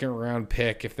Milwaukee second round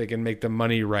pick if they can make the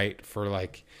money right for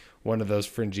like one of those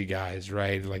fringy guys,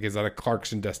 right? Like, is that a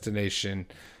Clarkson destination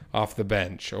off the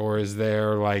bench? Or is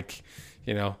there like,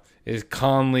 is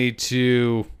Conley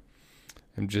to,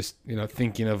 I'm just,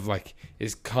 thinking of like,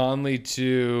 is Conley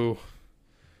to,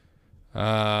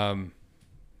 the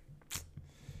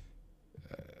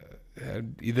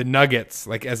Nuggets,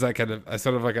 like as like a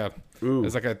sort of like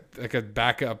as like a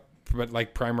backup, but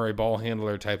like primary ball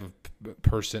handler type of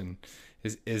person.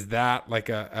 Is that like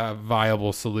a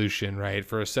viable solution, right,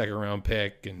 for a second round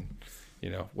pick and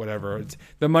whatever?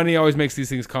 The money always makes these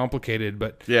things complicated,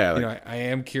 but yeah, I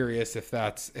am curious if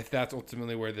that's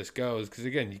ultimately where this goes, because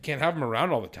again, you can't have them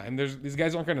around all the time. These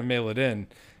guys aren't going to mail it in,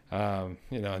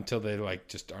 until they like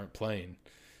just aren't playing.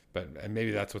 But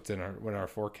maybe that's what's in our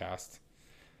forecast.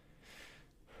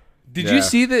 Did you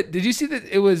see that? Did you see that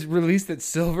it was released that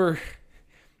Silver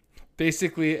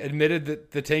basically admitted that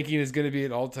the tanking is going to be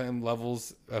at all-time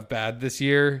levels of bad this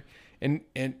year, and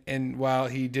while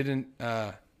he didn't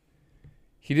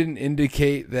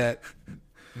indicate that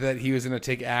he was going to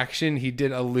take action, he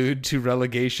did allude to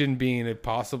relegation being a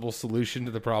possible solution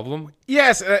to the problem.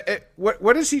 Yes,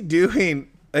 what is he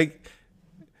doing? Like,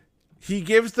 he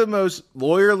gives the most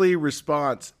lawyerly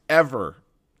response ever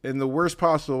in the worst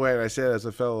possible way, and I say it as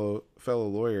a fellow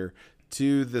lawyer,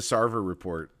 to the Sarver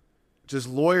report. Just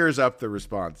lawyers up the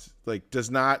response. Like, does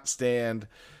not stand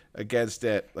against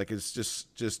it. Like, it's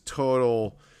just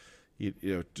total,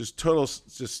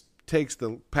 just takes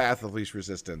the path of least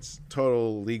resistance.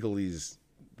 Total legalese,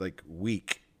 like,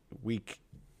 weak.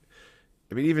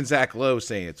 I mean, even Zach Lowe's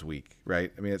saying it's weak,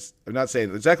 right? I mean, I'm not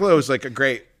saying Zach Lowe is like a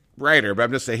great writer, but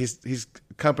I'm just saying he's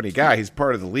a company guy. He's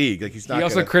part of the league. Like, he's not. He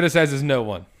also criticizes no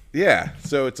one. Yeah,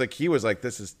 so it's like he was like,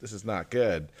 this is not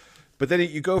good. But then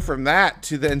you go from that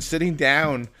to then sitting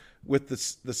down with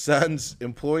the Suns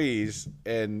employees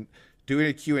and doing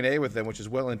a Q&A with them, which is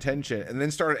well-intentioned, and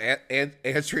then start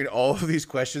answering all of these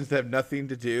questions that have nothing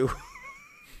to do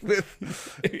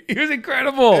with... He was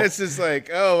incredible. It's just like,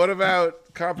 oh, what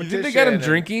about competition? You think they got him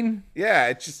drinking? Yeah,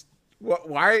 it's just...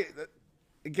 Why...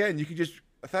 Again, you could just...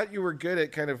 I thought you were good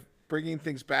at kind of bringing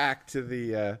things back to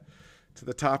the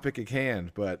topic at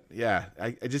hand, but yeah,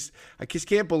 I just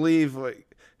can't believe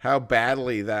how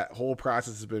badly that whole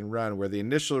process has been run, where the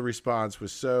initial response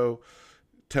was so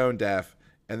tone deaf,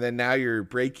 and then now you're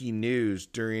breaking news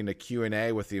during a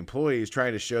Q&A with the employees,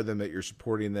 trying to show them that you're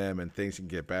supporting them and things can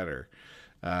get better.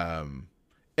 And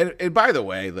by the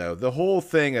way, though, the whole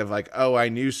thing of like, oh, I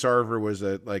knew Sarver was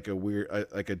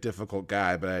a difficult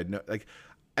guy, but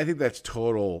I think that's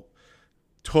total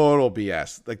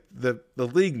BS. Like the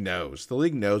league knows. The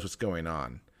league knows what's going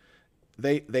on.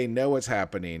 They know what's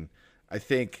happening. I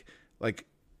think, like,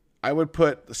 I would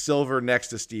put Silver next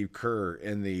to Steve Kerr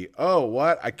in the, oh,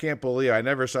 what? I can't believe I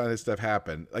never saw this stuff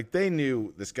happen. Like, they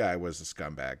knew this guy was a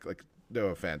scumbag. Like, no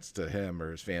offense to him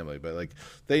or his family, but, like,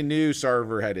 they knew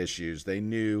Sarver had issues. They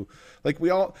knew, like, we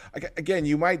all, again,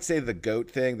 you might say the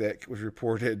goat thing that was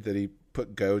reported, that he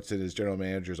put goats in his general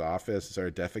manager's office and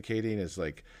started defecating, is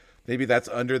like, maybe that's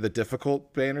under the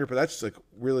difficult banner, but that's just like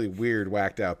really weird,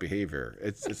 whacked out behavior.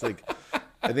 It's like,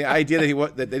 and the idea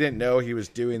that that they didn't know he was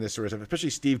doing this sort of stuff, especially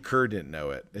Steve Kerr didn't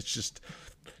know it. It's just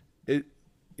that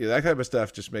type of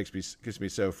stuff just gets me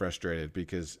so frustrated,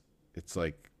 because it's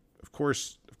like, of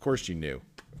course you knew,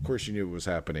 what was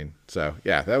happening. So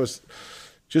yeah, that was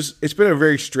just, it's been a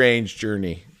very strange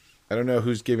journey. I don't know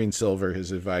who's giving Silver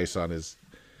his advice on his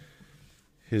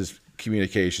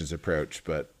communications approach,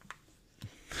 but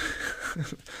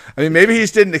I mean, maybe he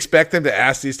just didn't expect them to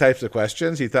ask these types of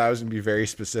questions. He thought it was going to be very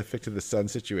specific to the Sun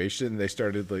situation, and they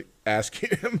started like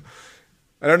asking him.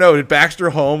 I don't know. Did Baxter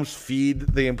Holmes feed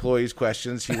the employees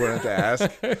questions he wanted to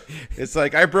ask? It's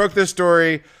like, I broke this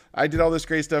story. I did all this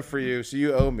great stuff for you, so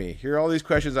you owe me. Here are all these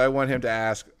questions I want him to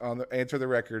ask answer the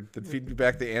record, then feed me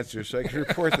back the answers so I can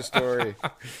report the story.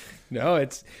 No,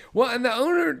 it's and the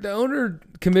owner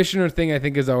commissioner thing, I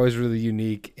think, is always really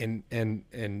unique and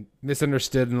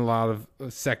misunderstood in a lot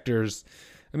of sectors.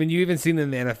 I mean, you even seen it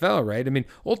in the NFL, right? I mean,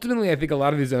 ultimately, I think a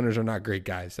lot of these owners are not great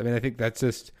guys. I mean, I think that's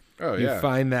just, you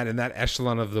find that in that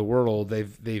echelon of the world,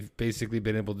 they've basically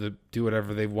been able to do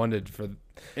whatever they've wanted for.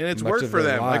 And it's worked for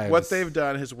them. Lives. Like, what they've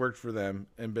done has worked for them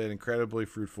and been incredibly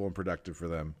fruitful and productive for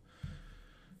them.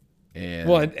 And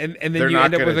and then they're you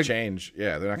not end up with a change.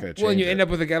 Yeah, they're not going to change. Well, and you end up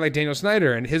with a guy like Daniel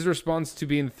Snyder, and his response to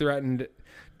being threatened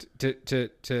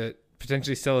to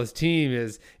potentially sell his team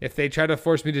is, if they try to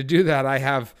force me to do that, I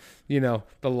have, the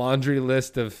laundry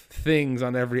list of things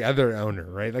on every other owner,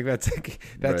 right? Like that's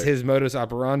right. His modus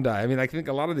operandi. I mean, I think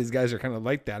a lot of these guys are kind of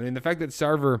like that. I mean, the fact that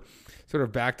Sarver sort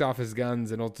of backed off his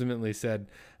guns and ultimately said,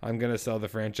 I'm going to sell the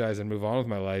franchise and move on with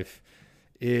my life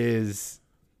is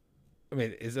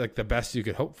like the best you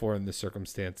could hope for in this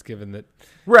circumstance, given that,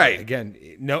 right, again,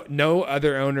 no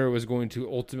other owner was going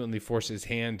to ultimately force his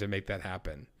hand to make that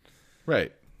happen.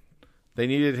 Right. They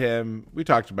needed him. We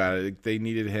talked about it. They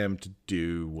needed him to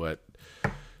do what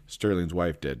Sterling's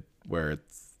wife did, where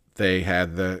they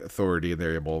had the authority and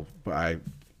they're able,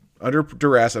 under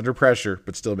duress, under pressure,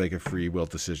 but still make a free will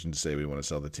decision to say we want to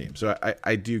sell the team. So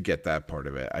I do get that part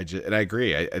of it. And I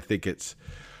agree. I think it's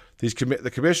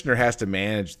the commissioner has to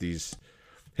manage these.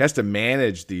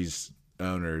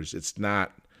 Owners. It's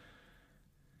not.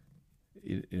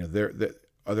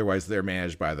 Otherwise they're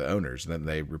managed by the owners, and then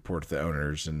they report to the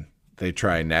owners, and they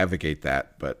try and navigate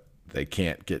that, but they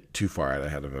can't get too far out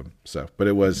ahead of them. So, but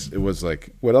it was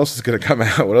like, what else is going to come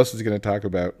out? What else is he going to talk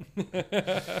about?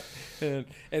 and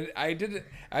I did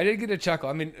get a chuckle.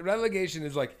 I mean, relegation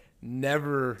is like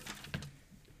never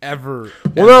going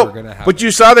to happen. But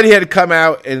you saw that he had to come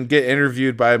out and get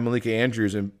interviewed by Malika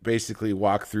Andrews and basically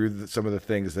walk through some of the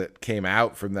things that came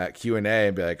out from that Q&A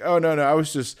and be like, oh, no, it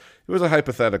was a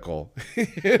hypothetical.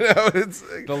 It's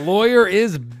like, the lawyer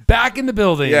is back in the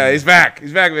building. Yeah, he's back.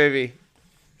 He's back, baby.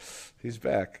 He's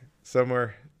back.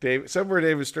 Somewhere David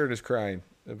Stern is crying.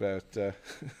 about.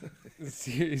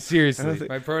 Seriously,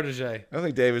 my protege. I don't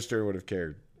think David Stern would have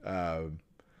cared.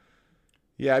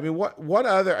 Yeah, I mean, what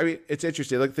other? I mean, it's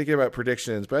interesting. Like thinking about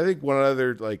predictions, but I think one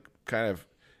other like kind of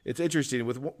it's interesting.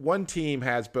 With one team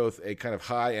has both a kind of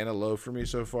high and a low for me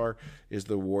so far is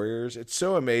the Warriors. It's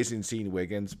so amazing seeing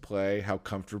Wiggins play, how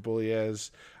comfortable he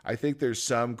is. I think there's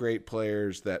some great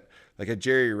players that like a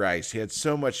Jerry Rice. He had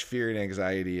so much fear and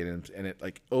anxiety, and it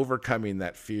like overcoming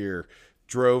that fear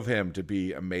drove him to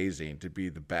be amazing, to be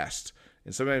the best.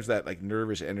 And sometimes that like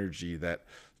nervous energy that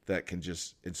can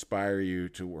just inspire you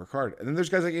to work hard. And then there's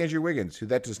guys like Andrew Wiggins, who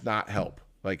that does not help.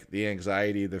 Like the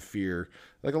anxiety, the fear,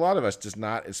 like a lot of us does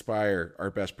not inspire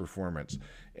our best performance.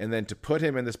 And then to put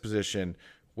him in this position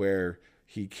where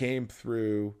he came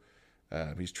through,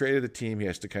 he's traded the team, he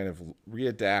has to kind of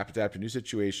adapt to a new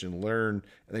situation, learn,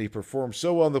 and then he performed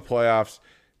so well in the playoffs.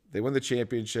 They win the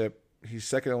championship. He's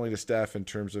second only to Steph in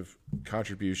terms of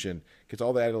contribution, gets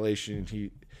all the adulation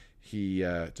he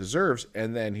deserves,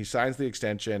 and then he signs the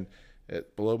extension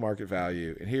at below market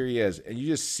value, and here he is, and you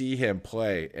just see him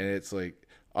play, and it's like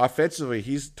offensively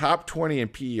he's top 20 in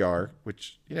PER,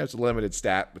 which it's a limited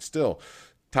stat, but still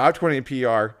top 20 in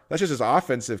PER. That's just his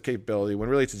offensive capability, when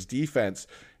really it's his defense,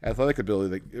 athletic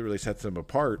ability that it really sets him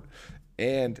apart.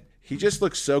 And he just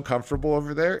looks so comfortable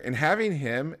over there, and having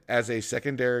him as a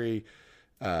secondary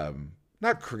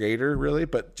not creator really,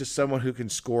 but just someone who can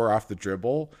score off the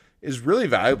dribble is really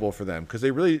valuable for them, because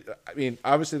they really, I mean,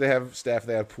 obviously they have Steph,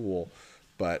 they have Poole,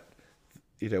 but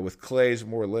with Clay's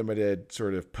more limited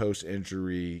sort of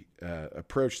post-injury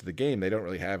approach to the game, they don't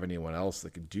really have anyone else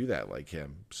that can do that like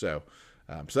him. So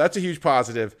that's a huge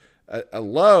positive. A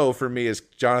low for me is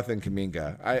Jonathan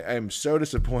Kuminga. I am so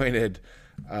disappointed.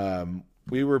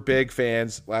 We were big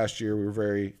fans last year. We were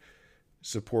very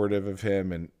supportive of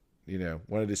him, and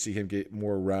wanted to see him get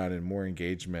more run and more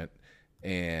engagement.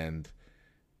 And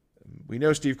we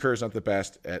know Steve Kerr's not the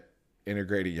best at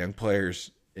integrating young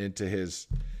players into his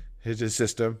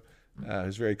system,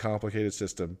 his very complicated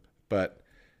system. But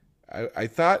I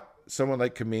thought someone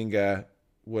like Kuminga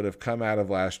would have come out of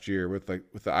last year with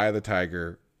the eye of the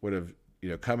tiger, would have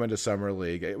come into summer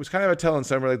league. It was kind of a tell in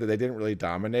summer league that they didn't really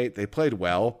dominate. They played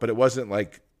well, but it wasn't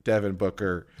like Devin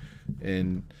Booker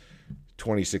in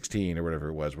 2016 or whatever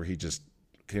it was, where he just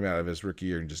came out of his rookie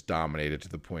year and just dominated to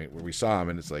the point where we saw him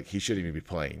and it's like he shouldn't even be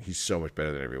playing. He's so much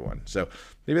better than everyone. So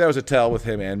maybe that was a tell with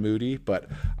him and Moody, but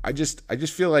I just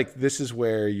feel like this is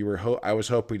where I was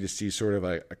hoping to see sort of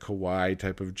a Kawhi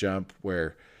type of jump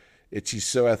where he's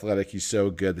so athletic, he's so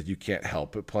good that you can't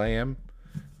help but play him.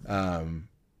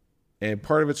 And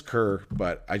part of it's Kerr,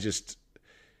 but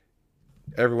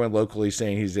everyone locally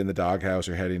saying he's in the doghouse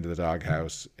or heading to the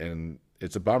doghouse, and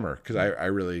it's a bummer because I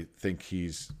really think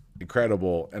he's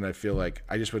incredible, and I feel like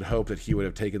I just would hope that he would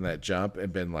have taken that jump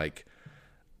and been like,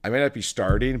 I may not be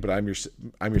starting, but I'm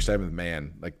your seventh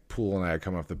man. Like Poole and I are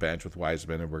coming off the bench with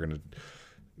Wiseman, and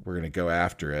we're gonna go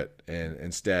after it. And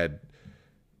instead,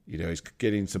 he's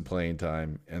getting some playing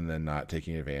time and then not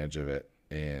taking advantage of it.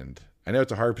 And I know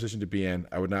it's a hard position to be in.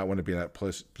 I would not want to be in that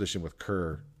position with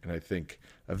Kerr, and I think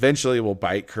eventually it will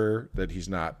bite Kerr that he's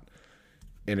not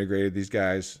integrated these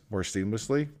guys more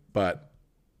seamlessly. But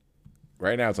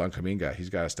right now it's on Kuminga. He's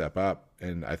got to step up,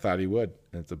 and I thought he would,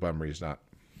 and it's a bummer he's not.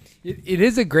 It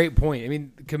is a great point. I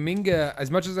mean, Kuminga,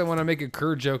 as much as I want to make a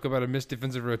Kerr joke about a missed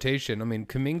defensive rotation, I mean,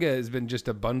 Kuminga has been just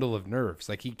a bundle of nerves.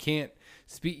 Like, he can't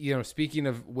speaking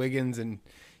of Wiggins and,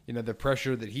 the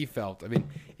pressure that he felt. I mean,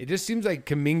 it just seems like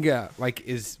Kuminga, like,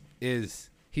 he's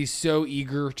so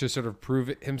eager to sort of prove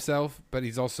it himself, but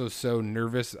he's also so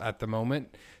nervous at the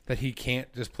moment that he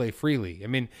can't just play freely. I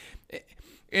mean,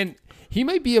 and he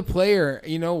might be a player.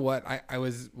 You know what? I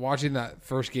was watching that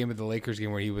first game of the Lakers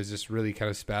game where he was just really kind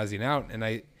of spazzing out, and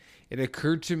it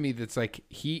occurred to me that's like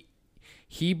he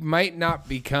might not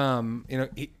become,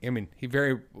 he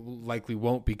very likely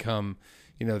won't become,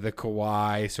 the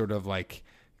Kawhi sort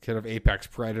of apex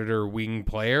predator wing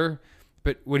player.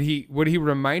 But what he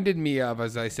reminded me of,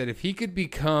 as I said, if he could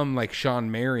become like Sean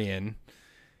Marion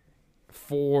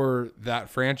for that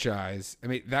franchise, I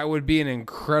mean, that would be an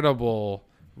incredible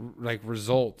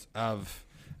result of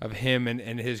him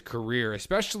and his career,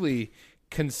 especially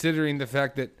considering the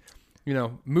fact that,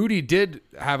 Moody did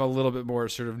have a little bit more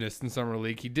assertiveness in Summer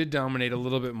League. He did dominate a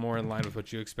little bit more in line with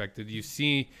what you expected. You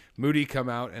see Moody come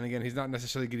out, and again, he's not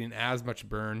necessarily getting as much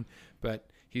burn, but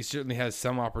he certainly has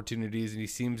some opportunities, and he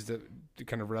seems to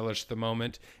kind of relish the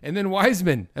moment. And then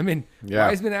Wiseman. I mean, yeah.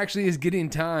 Wiseman actually is getting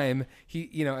time.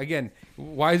 He, again,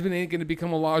 Wiseman ain't going to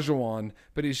become Olajuwon,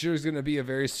 but he sure is going to be a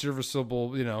very serviceable,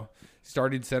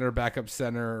 starting center, backup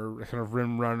center, kind of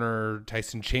rim runner,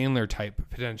 Tyson Chandler type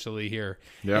potentially here.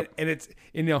 Yep. And it's,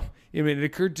 it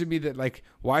occurred to me that like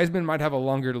Wiseman might have a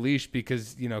longer leash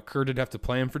because, Kerr did have to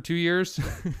play him for 2 years.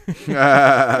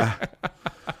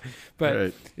 But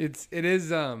right. it is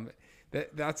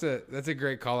that's a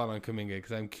great call out on Kuminga,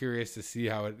 because I'm curious to see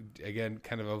how it again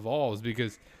kind of evolves,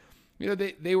 because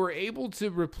they were able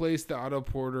to replace the Otto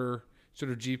Porter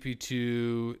sort of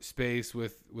GP2 space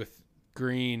with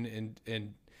Green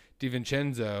and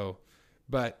DiVincenzo,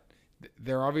 but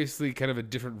they're obviously kind of a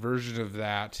different version of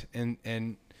that,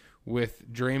 and with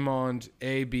Draymond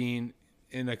being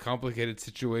in a complicated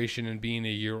situation and being a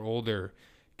year older,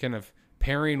 kind of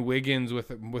pairing Wiggins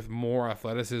with more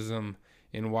athleticism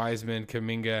in Wiseman,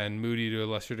 Kuminga, and Moody to a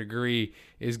lesser degree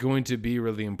is going to be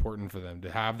really important for them,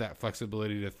 to have that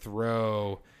flexibility to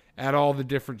throw at all the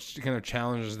different kind of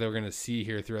challenges they're going to see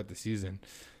here throughout the season.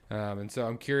 And so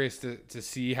I'm curious to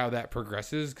see how that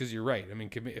progresses, because you're right. I mean,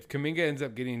 if Kuminga ends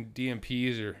up getting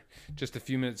DMPs or just a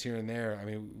few minutes here and there, I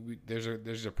mean,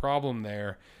 there's a problem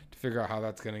there to figure out how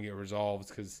that's going to get resolved,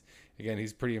 because, again,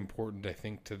 he's pretty important, I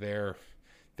think, to their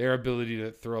ability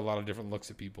to throw a lot of different looks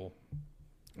at people.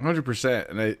 100%.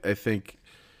 And I think,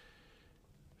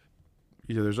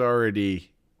 there's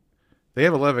already, they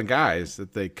have 11 guys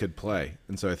that they could play.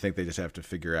 And so I think they just have to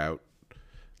figure out,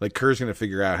 like Kerr's going to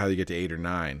figure out how to get to 8 or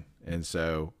 9. And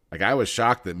so, like, I was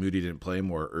shocked that Moody didn't play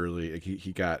more early. Like,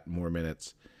 he got more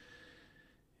minutes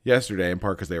yesterday, in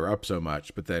part because they were up so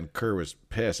much. But then Kerr was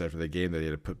pissed after the game that he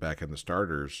had to put back in the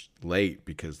starters late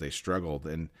because they struggled.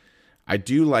 And I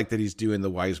do like that he's doing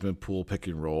the Wiseman Poole pick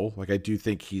and roll. Like, I do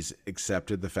think he's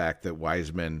accepted the fact that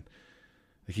Wiseman,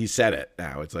 he said it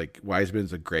now. It's like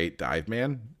Wiseman's a great dive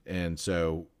man. And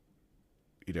so,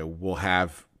 we'll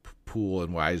have Poole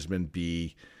and Wiseman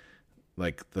be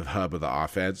like the hub of the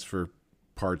offense for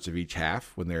parts of each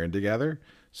half when they're in together.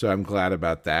 So I'm glad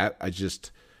about that. I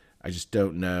just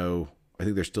don't know. I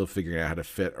think they're still figuring out how to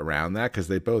fit around that, because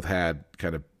they both had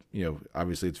kind of,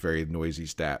 obviously it's very noisy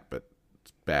stat, but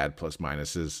it's bad plus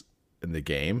minuses in the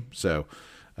game. So,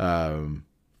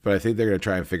 but I think they're going to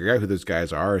try and figure out who those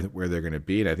guys are and where they're going to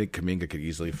be. And I think Kuminga could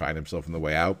easily find himself on the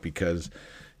way out, because,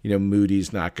 Moody's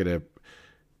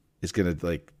is going to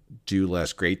like do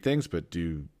less great things, but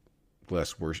do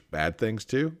less bad things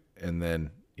too. And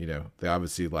then, they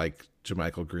obviously like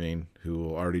JaMychal Green, who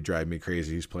will already drive me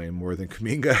crazy. He's playing more than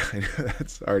Kuminga. I know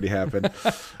that's already happened.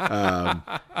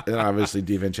 And obviously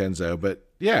DiVincenzo, but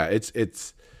yeah, it's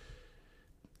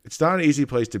not an easy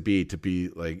place to be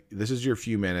like, this is your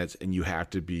few minutes and you have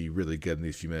to be really good in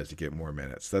these few minutes to get more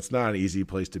minutes. That's not an easy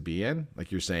place to be in.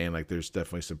 Like you're saying, like there's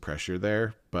definitely some pressure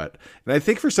there, and I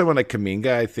think for someone like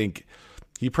Kuminga, I think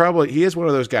he is one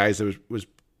of those guys that was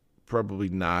probably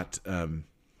not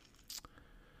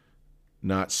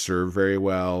served very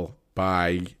well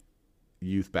by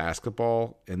youth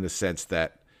basketball, in the sense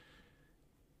that,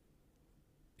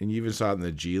 and you even saw it in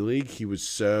the G League, he was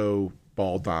so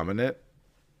ball dominant,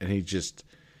 and he just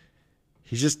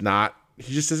doesn't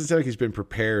seem like he's been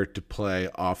prepared to play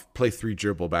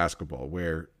 3-dribble basketball,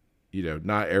 where, if you're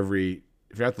not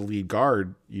the lead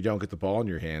guard, you don't get the ball in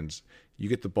your hands. You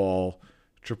get the ball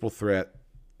triple threat,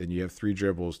 and you have 3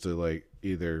 dribbles to like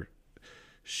either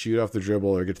shoot off the dribble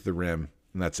or get to the rim,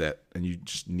 and that's it. And you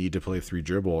just need to play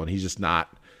 3-dribble, and he's just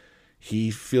not.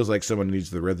 He feels like someone needs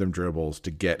the rhythm dribbles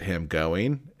to get him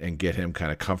going and get him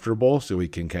kind of comfortable, so he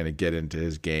can kind of get into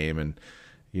his game and,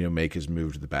 make his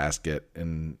move to the basket.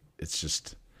 And it's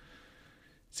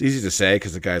easy to say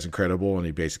because the guy's incredible, and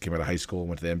he basically came out of high school and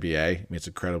went to the NBA. I mean, it's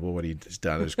incredible what he's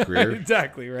done in his career.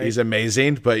 Exactly, right. He's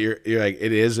amazing, but you're like,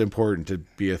 it is important to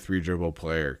be a 3-dribble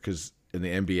player, because in the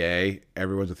NBA,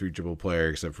 everyone's a 3-dribble player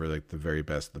except for like the very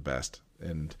best of the best.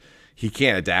 And he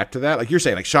can't adapt to that. Like you're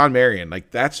saying, like Sean Marion,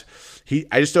 like I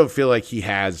just don't feel like he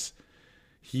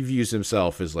views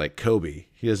himself as like Kobe.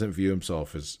 He doesn't view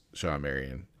himself as Sean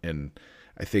Marion. And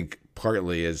I think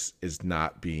partly is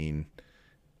not being,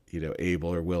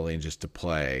 able or willing just to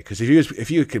play. Because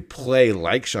if you could play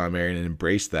like Sean Marion and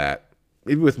embrace that,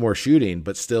 maybe with more shooting,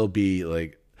 but still be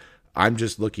like, I'm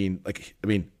just looking like, I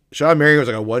mean, Sean Marion was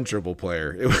like a 1-dribble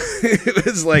player. It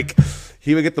was like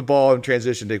he would get the ball in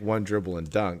transition, take 1 dribble and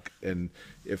dunk. And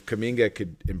if Kuminga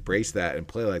could embrace that and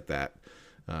play like that,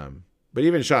 but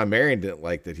even Sean Marion didn't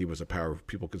like that he was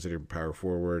people considered him power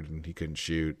forward and he couldn't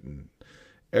shoot, and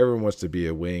everyone wants to be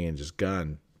a wing and just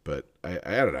gun. But I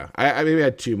don't know. I maybe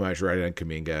had too much right on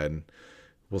Kuminga, and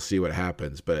we'll see what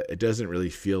happens. But it doesn't really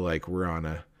feel like we're on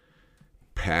a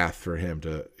path for him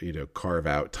to, carve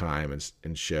out time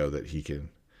and show that he can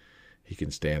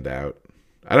stand out.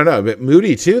 I don't know, but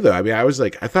Moody too, though. I mean,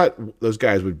 I thought those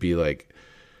guys would be like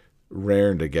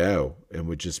raring to go and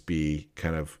would just be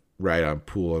kind of right on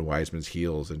Poole and Wiseman's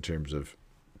heels in terms of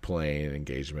playing and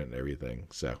engagement and everything.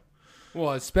 So,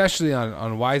 well, especially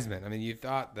on Wiseman. I mean, you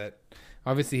thought that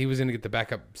obviously he was going to get the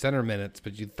backup center minutes,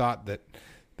 but you thought that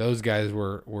those guys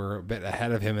were a bit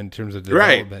ahead of him in terms of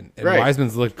development. And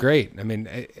Wiseman's looked great. I mean,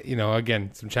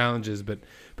 again, some challenges, but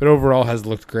overall has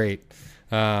looked great.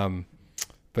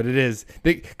 But it is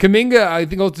Kuminga. I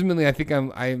think ultimately,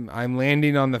 I'm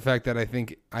landing on the fact that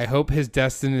I hope his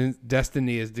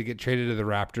destiny is to get traded to the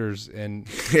Raptors and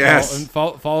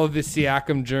follow the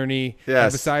Siakam journey.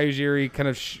 Yes, Masai Ujiri kind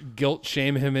of guilt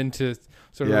shame him into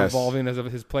sort of evolving as of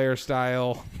his player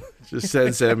style. Just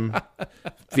sends him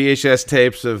VHS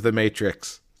tapes of The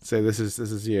Matrix. Say this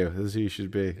is you. This is who you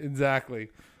should be. Exactly.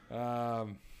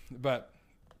 But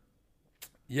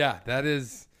yeah,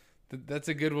 that's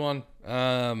a good one.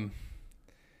 I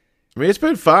mean, it's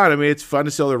been fun. I mean, it's fun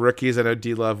to see all the rookies. I know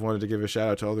D-Love wanted to give a shout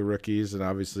out to all the rookies, and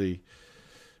obviously,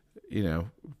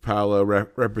 Paolo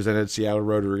represented Seattle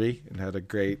Rotary and has had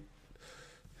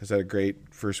a great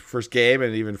first game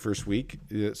and even first week.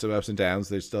 Some ups and downs.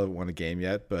 They still haven't won a game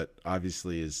yet, but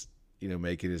obviously is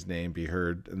making his name be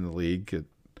heard in the league.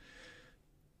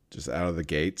 Just out of the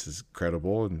gates is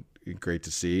incredible and great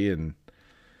to see. And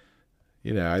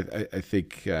I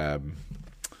think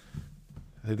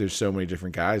there's so many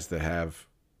different guys that have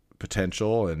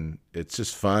potential, and it's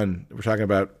just fun. We're talking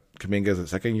about Kuminga's a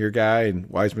second-year guy, and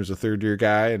Wiseman's a third-year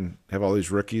guy, and have all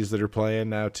these rookies that are playing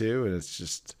now too. And it's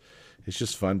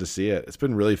just fun to see it. It's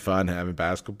been really fun having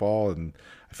basketball, and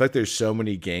I feel like there's so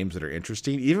many games that are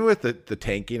interesting. Even with the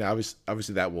tanking,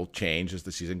 obviously that will change as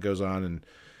the season goes on, and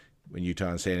when Utah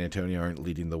and San Antonio aren't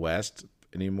leading the West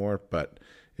anymore, but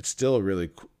it's still really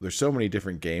cool. There's so many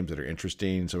different games that are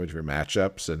interesting, so many different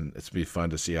matchups, and it's going to be fun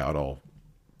to see how it all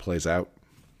plays out.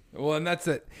 Well, and that's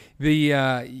it.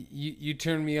 You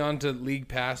turned me on to League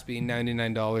Pass being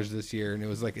 $99 this year, and it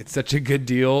was like it's such a good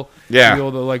deal to be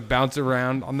able to like bounce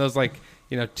around on those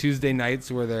Tuesday nights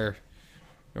where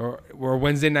or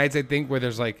Wednesday nights, I think, where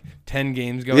there's like 10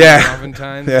 games going on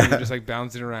oftentimes. And you're just like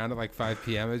bouncing around at like 5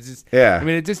 p.m. It's just I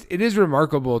mean, it is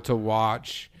remarkable to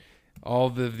watch all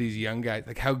of these young guys,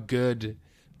 like how good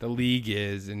the league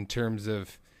is in terms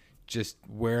of just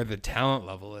where the talent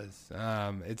level is.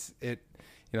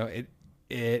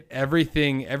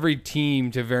 Everything, every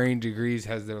team to varying degrees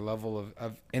has their level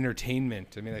of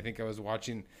entertainment. I mean, I think I was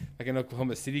watching like an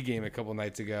Oklahoma City game a couple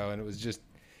nights ago, and it was just,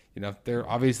 they're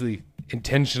obviously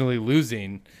intentionally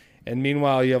losing. And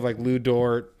meanwhile, you have like Lou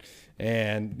Dort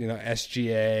and,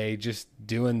 SGA just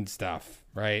doing stuff,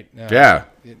 right?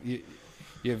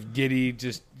 You have Giddey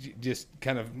just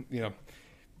kind of,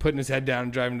 putting his head down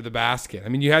and driving to the basket. I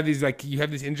mean, you have these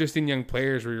interesting young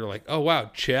players where you're like, oh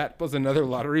wow, Chet was another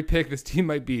lottery pick. This team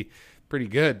might be pretty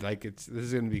good. Like this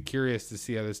is going to be curious to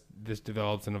see how this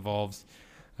develops and evolves.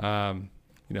 So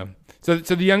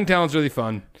the young talent's really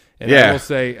fun. And I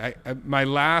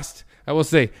will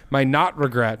say, my not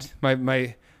regret,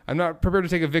 I'm not prepared to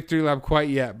take a victory lap quite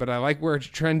yet, but I like where it's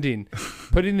trending.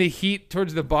 Putting the Heat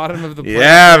towards the bottom of the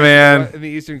man, in the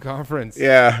Eastern Conference.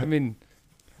 Yeah, I mean,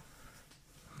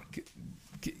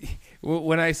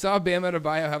 when I saw Bam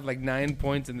Adebayo have like 9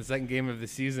 points in the second game of the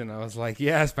season, I was like,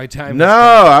 yes, my time. No,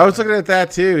 I was looking at that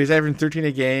too. He's averaging 13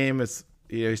 a game. It's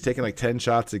he's taking like 10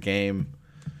 shots a game,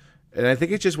 and I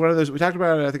think it's just one of those. We talked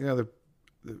about it, I think, on the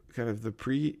kind of the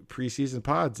preseason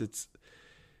pods. It's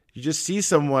you just see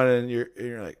someone and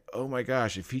you're like, oh my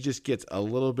gosh, if he just gets a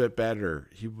little bit better,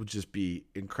 he will just be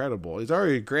incredible. He's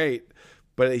already great,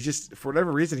 but he just, for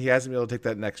whatever reason, he hasn't been able to take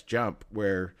that next jump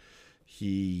where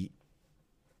he,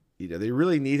 they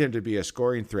really need him to be a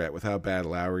scoring threat with how bad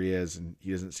Lowry is, and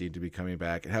he doesn't seem to be coming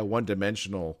back, and how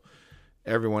one-dimensional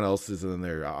everyone else is in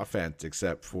their offense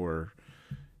except for,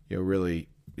 really,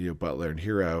 Butler and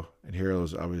Hero. And Hero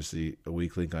is obviously a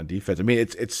weak link on defense. I mean,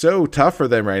 it's so tough for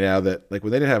them right now that, like,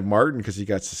 when they didn't have Martin because he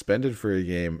got suspended for a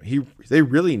game, they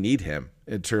really need him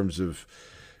in terms of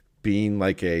being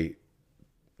like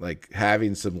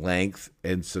having some length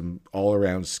and some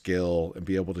all-around skill and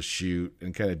be able to shoot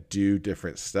and kind of do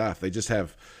different stuff. They just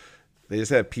have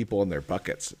people in their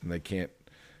buckets, and they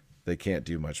can't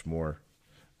do much more.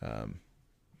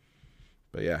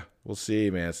 But yeah, we'll see,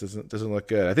 man. This doesn't look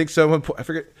good. I think I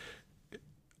forget,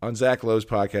 on Zach Lowe's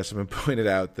podcast, someone pointed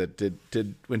out that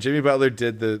did when Jimmy Butler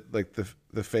did the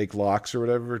fake locks or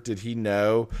whatever, did he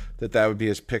know that would be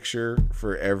his picture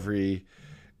for every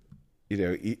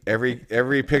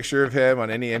every picture of him on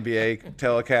any NBA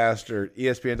telecast or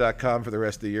ESPN.com for the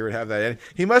rest of the year would have that. And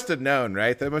he must have known,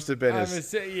 right? That must have been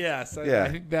his. Yes, yeah. I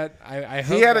think that I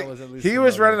hope that was at least. He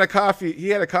was running a coffee. He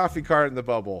had a coffee cart in the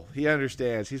bubble. He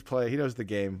understands. He's playing. He knows the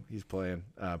game he's playing.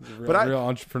 Real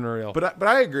entrepreneurial. But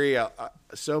I agree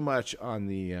so much on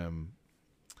the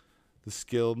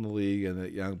skill in the league and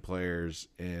the young players,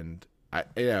 and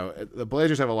the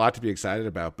Blazers have a lot to be excited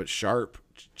about. But Sharp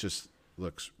just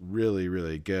looks really,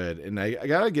 really good. And I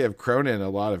got to give Cronin a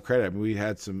lot of credit. I mean, we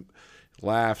had some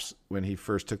laughs when he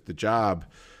first took the job,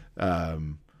 but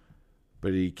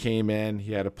he came in,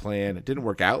 he had a plan. It didn't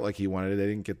work out like he wanted. They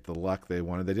didn't get the luck they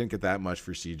wanted. They didn't get that much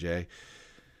for CJ.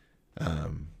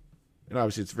 And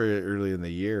obviously it's very early in the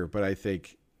year, but I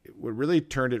think what really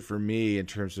turned it for me in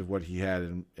terms of what he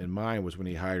had in mind was when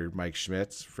he hired Mike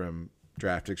Schmitz from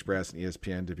Draft Express and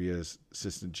ESPN to be his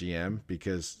assistant GM,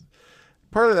 because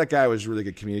part of that guy was a really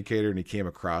good communicator, and he came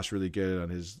across really good on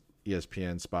his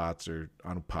ESPN spots or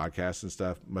on podcasts and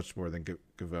stuff, much more than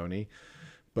Gavoni.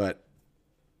 But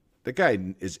the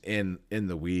guy is in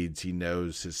the weeds. He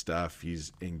knows his stuff.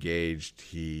 He's engaged.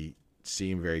 He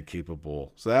seemed very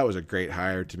capable. So that was a great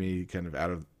hire to me, kind of out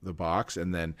of the box.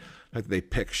 And then like they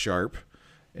picked Sharp,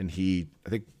 and I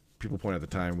think people pointed at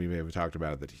the time, we may have talked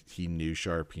about it, that he knew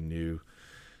Sharp. He knew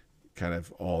kind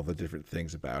of all the different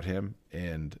things about him.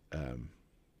 And,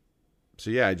 so,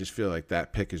 yeah, I just feel like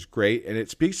that pick is great, and it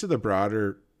speaks to the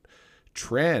broader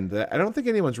trend that I don't think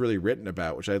anyone's really written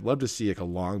about, which I'd love to see like a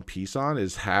long piece on,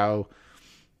 is how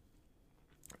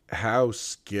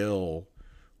skill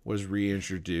was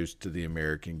reintroduced to the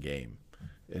American game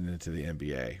and into the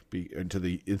NBA, into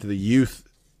the youth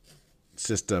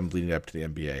system leading up to the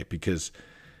NBA, because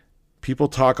people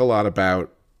talk a lot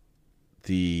about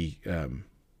the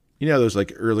those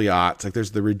like early aughts, like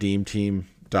there's the Redeem Team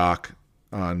doc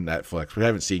on Netflix, which I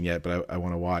haven't seen yet, but I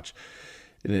want to watch.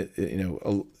 And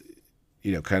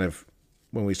it, kind of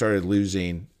when we started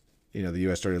losing, the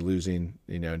U.S. started losing,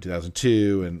 in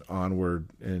 2002 and onward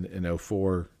in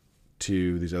 2004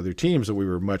 to these other teams that we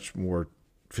were much more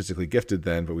physically gifted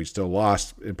then, but we still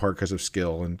lost in part because of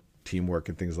skill and teamwork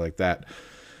and things like that.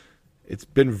 It's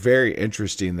been very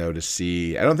interesting though to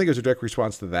see. I don't think it was a direct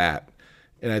response to that,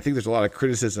 and I think there's a lot of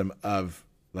criticism of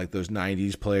like those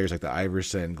 90s players, like the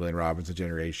Iverson, Glenn Robinson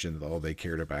generation, that all they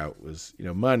cared about was,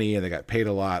 money, and they got paid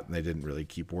a lot and they didn't really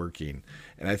keep working.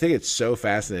 And I think it's so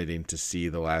fascinating to see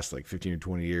the last like 15 or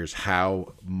 20 years,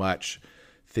 how much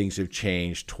things have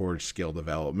changed towards skill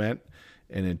development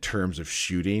and in terms of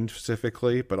shooting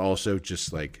specifically, but also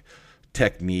just like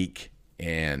technique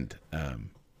and,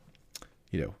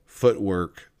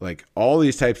 footwork, like all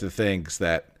these types of things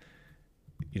that,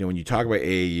 when you talk about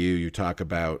AAU, you talk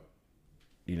about,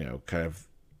 kind of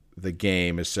the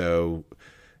game is so,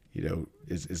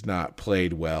 is not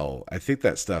played well. I think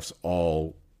that stuff's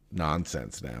all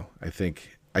nonsense now. I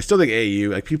still think AAU,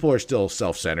 like people are still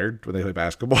self-centered when they play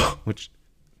basketball, which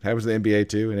happens in the NBA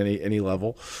too, in any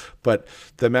level. But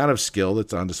the amount of skill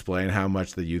that's on display and how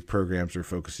much the youth programs are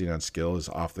focusing on skill is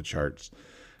off the charts.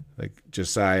 Like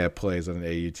Josiah plays on an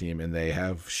AAU team, and they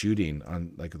have shooting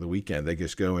on like the weekend. They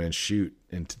just go in and shoot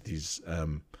into these,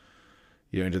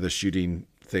 into the shooting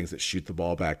things that shoot the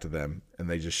ball back to them, and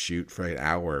they just shoot for an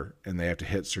hour, and they have to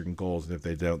hit certain goals, and if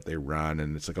they don't, they run,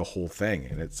 and it's like a whole thing.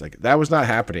 And it's like that was not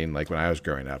happening like when I was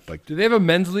growing up. Like, do they have a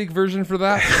men's league version for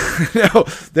that? No,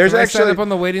 there's actually sign up on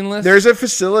the waiting list. There's a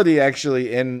facility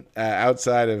actually in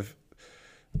outside of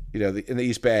in the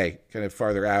East Bay, kind of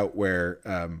farther out, where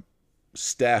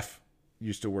Steph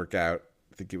used to work out.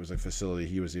 I think it was a facility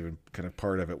he was even kind of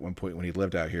part of at one point when he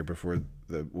lived out here before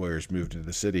the Warriors moved into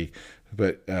the city.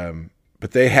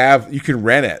 But they have, you can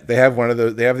rent it. They have one of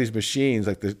those. They have these machines,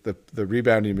 like the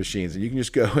rebounding machines, and you can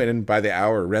just go in and by the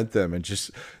hour rent them. And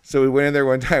just so we went in there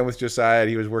one time with Josiah, and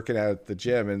he was working out at the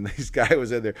gym, and this guy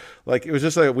was in there, like it was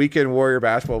just like a weekend Warrior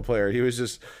basketball player. He was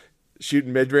just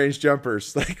shooting mid-range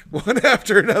jumpers, like one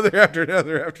after another, after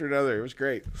another, after another. It was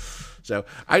great. So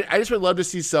I just would love to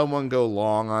see someone go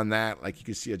long on that. Like you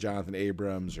could see a Jonathan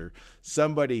Abrams or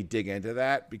somebody dig into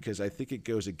that, because I think it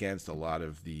goes against a lot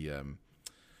of the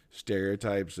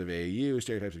stereotypes of AAU,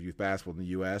 stereotypes of youth basketball in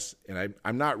the U.S. And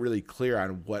I'm not really clear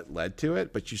on what led to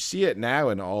it, but you see it now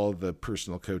in all the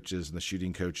personal coaches and the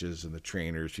shooting coaches and the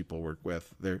trainers people work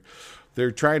with.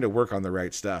 They're trying to work on the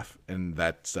right stuff, and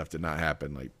that stuff did not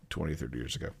happen like 20, 30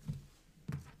 years ago.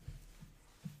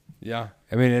 Yeah,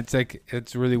 I mean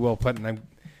it's really well put, and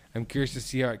I'm curious to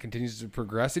see how it continues to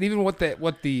progress, and even what the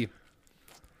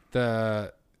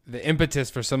the impetus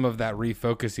for some of that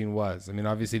refocusing was. I mean,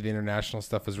 obviously the international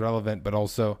stuff was relevant, but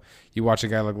also you watch a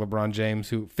guy like LeBron James,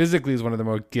 who physically is one of the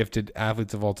most gifted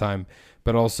athletes of all time,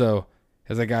 but also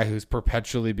as a guy who's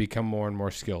perpetually become more and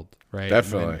more skilled, right?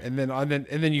 Definitely. And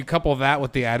then you couple that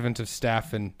with the advent of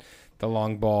Steph and the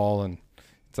long ball, and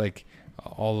it's like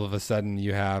all of a sudden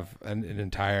you have an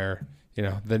entire,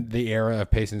 the era of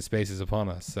pace and space is upon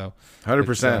us. So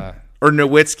 100%. Or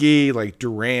Nowitzki, like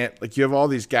Durant, like you have all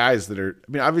these guys that are.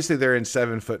 I mean, obviously they're in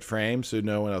 7-foot frames, so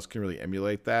no one else can really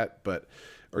emulate that. But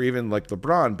or even like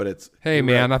LeBron, but it's hey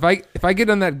man, if I get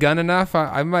on that gun enough,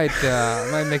 I might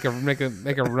make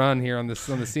a run here on the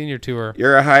senior tour.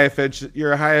 You're a high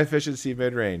efficiency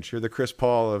mid range. You're the Chris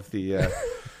Paul of the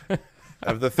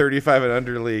of the 35 and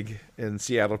under league in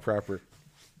Seattle proper.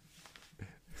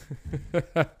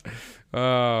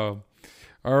 Oh,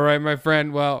 all right, my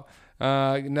friend. Well,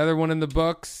 another one in the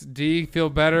books. D, feel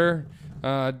better.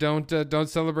 Don't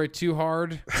celebrate too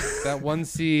hard. That one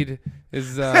seed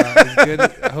is good.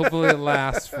 Hopefully it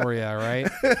lasts for you, all right?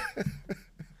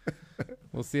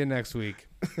 We'll see you next week.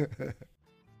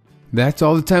 That's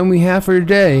all the time we have for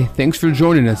today. Thanks for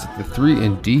joining us at the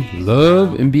 3&D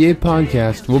Love NBA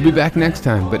podcast. We'll be back next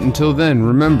time, but until then,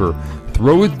 remember,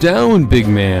 throw it down, big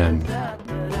man.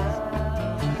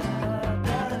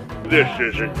 This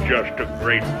isn't just a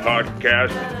great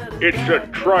podcast, it's a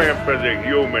triumph of the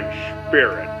human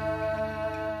spirit.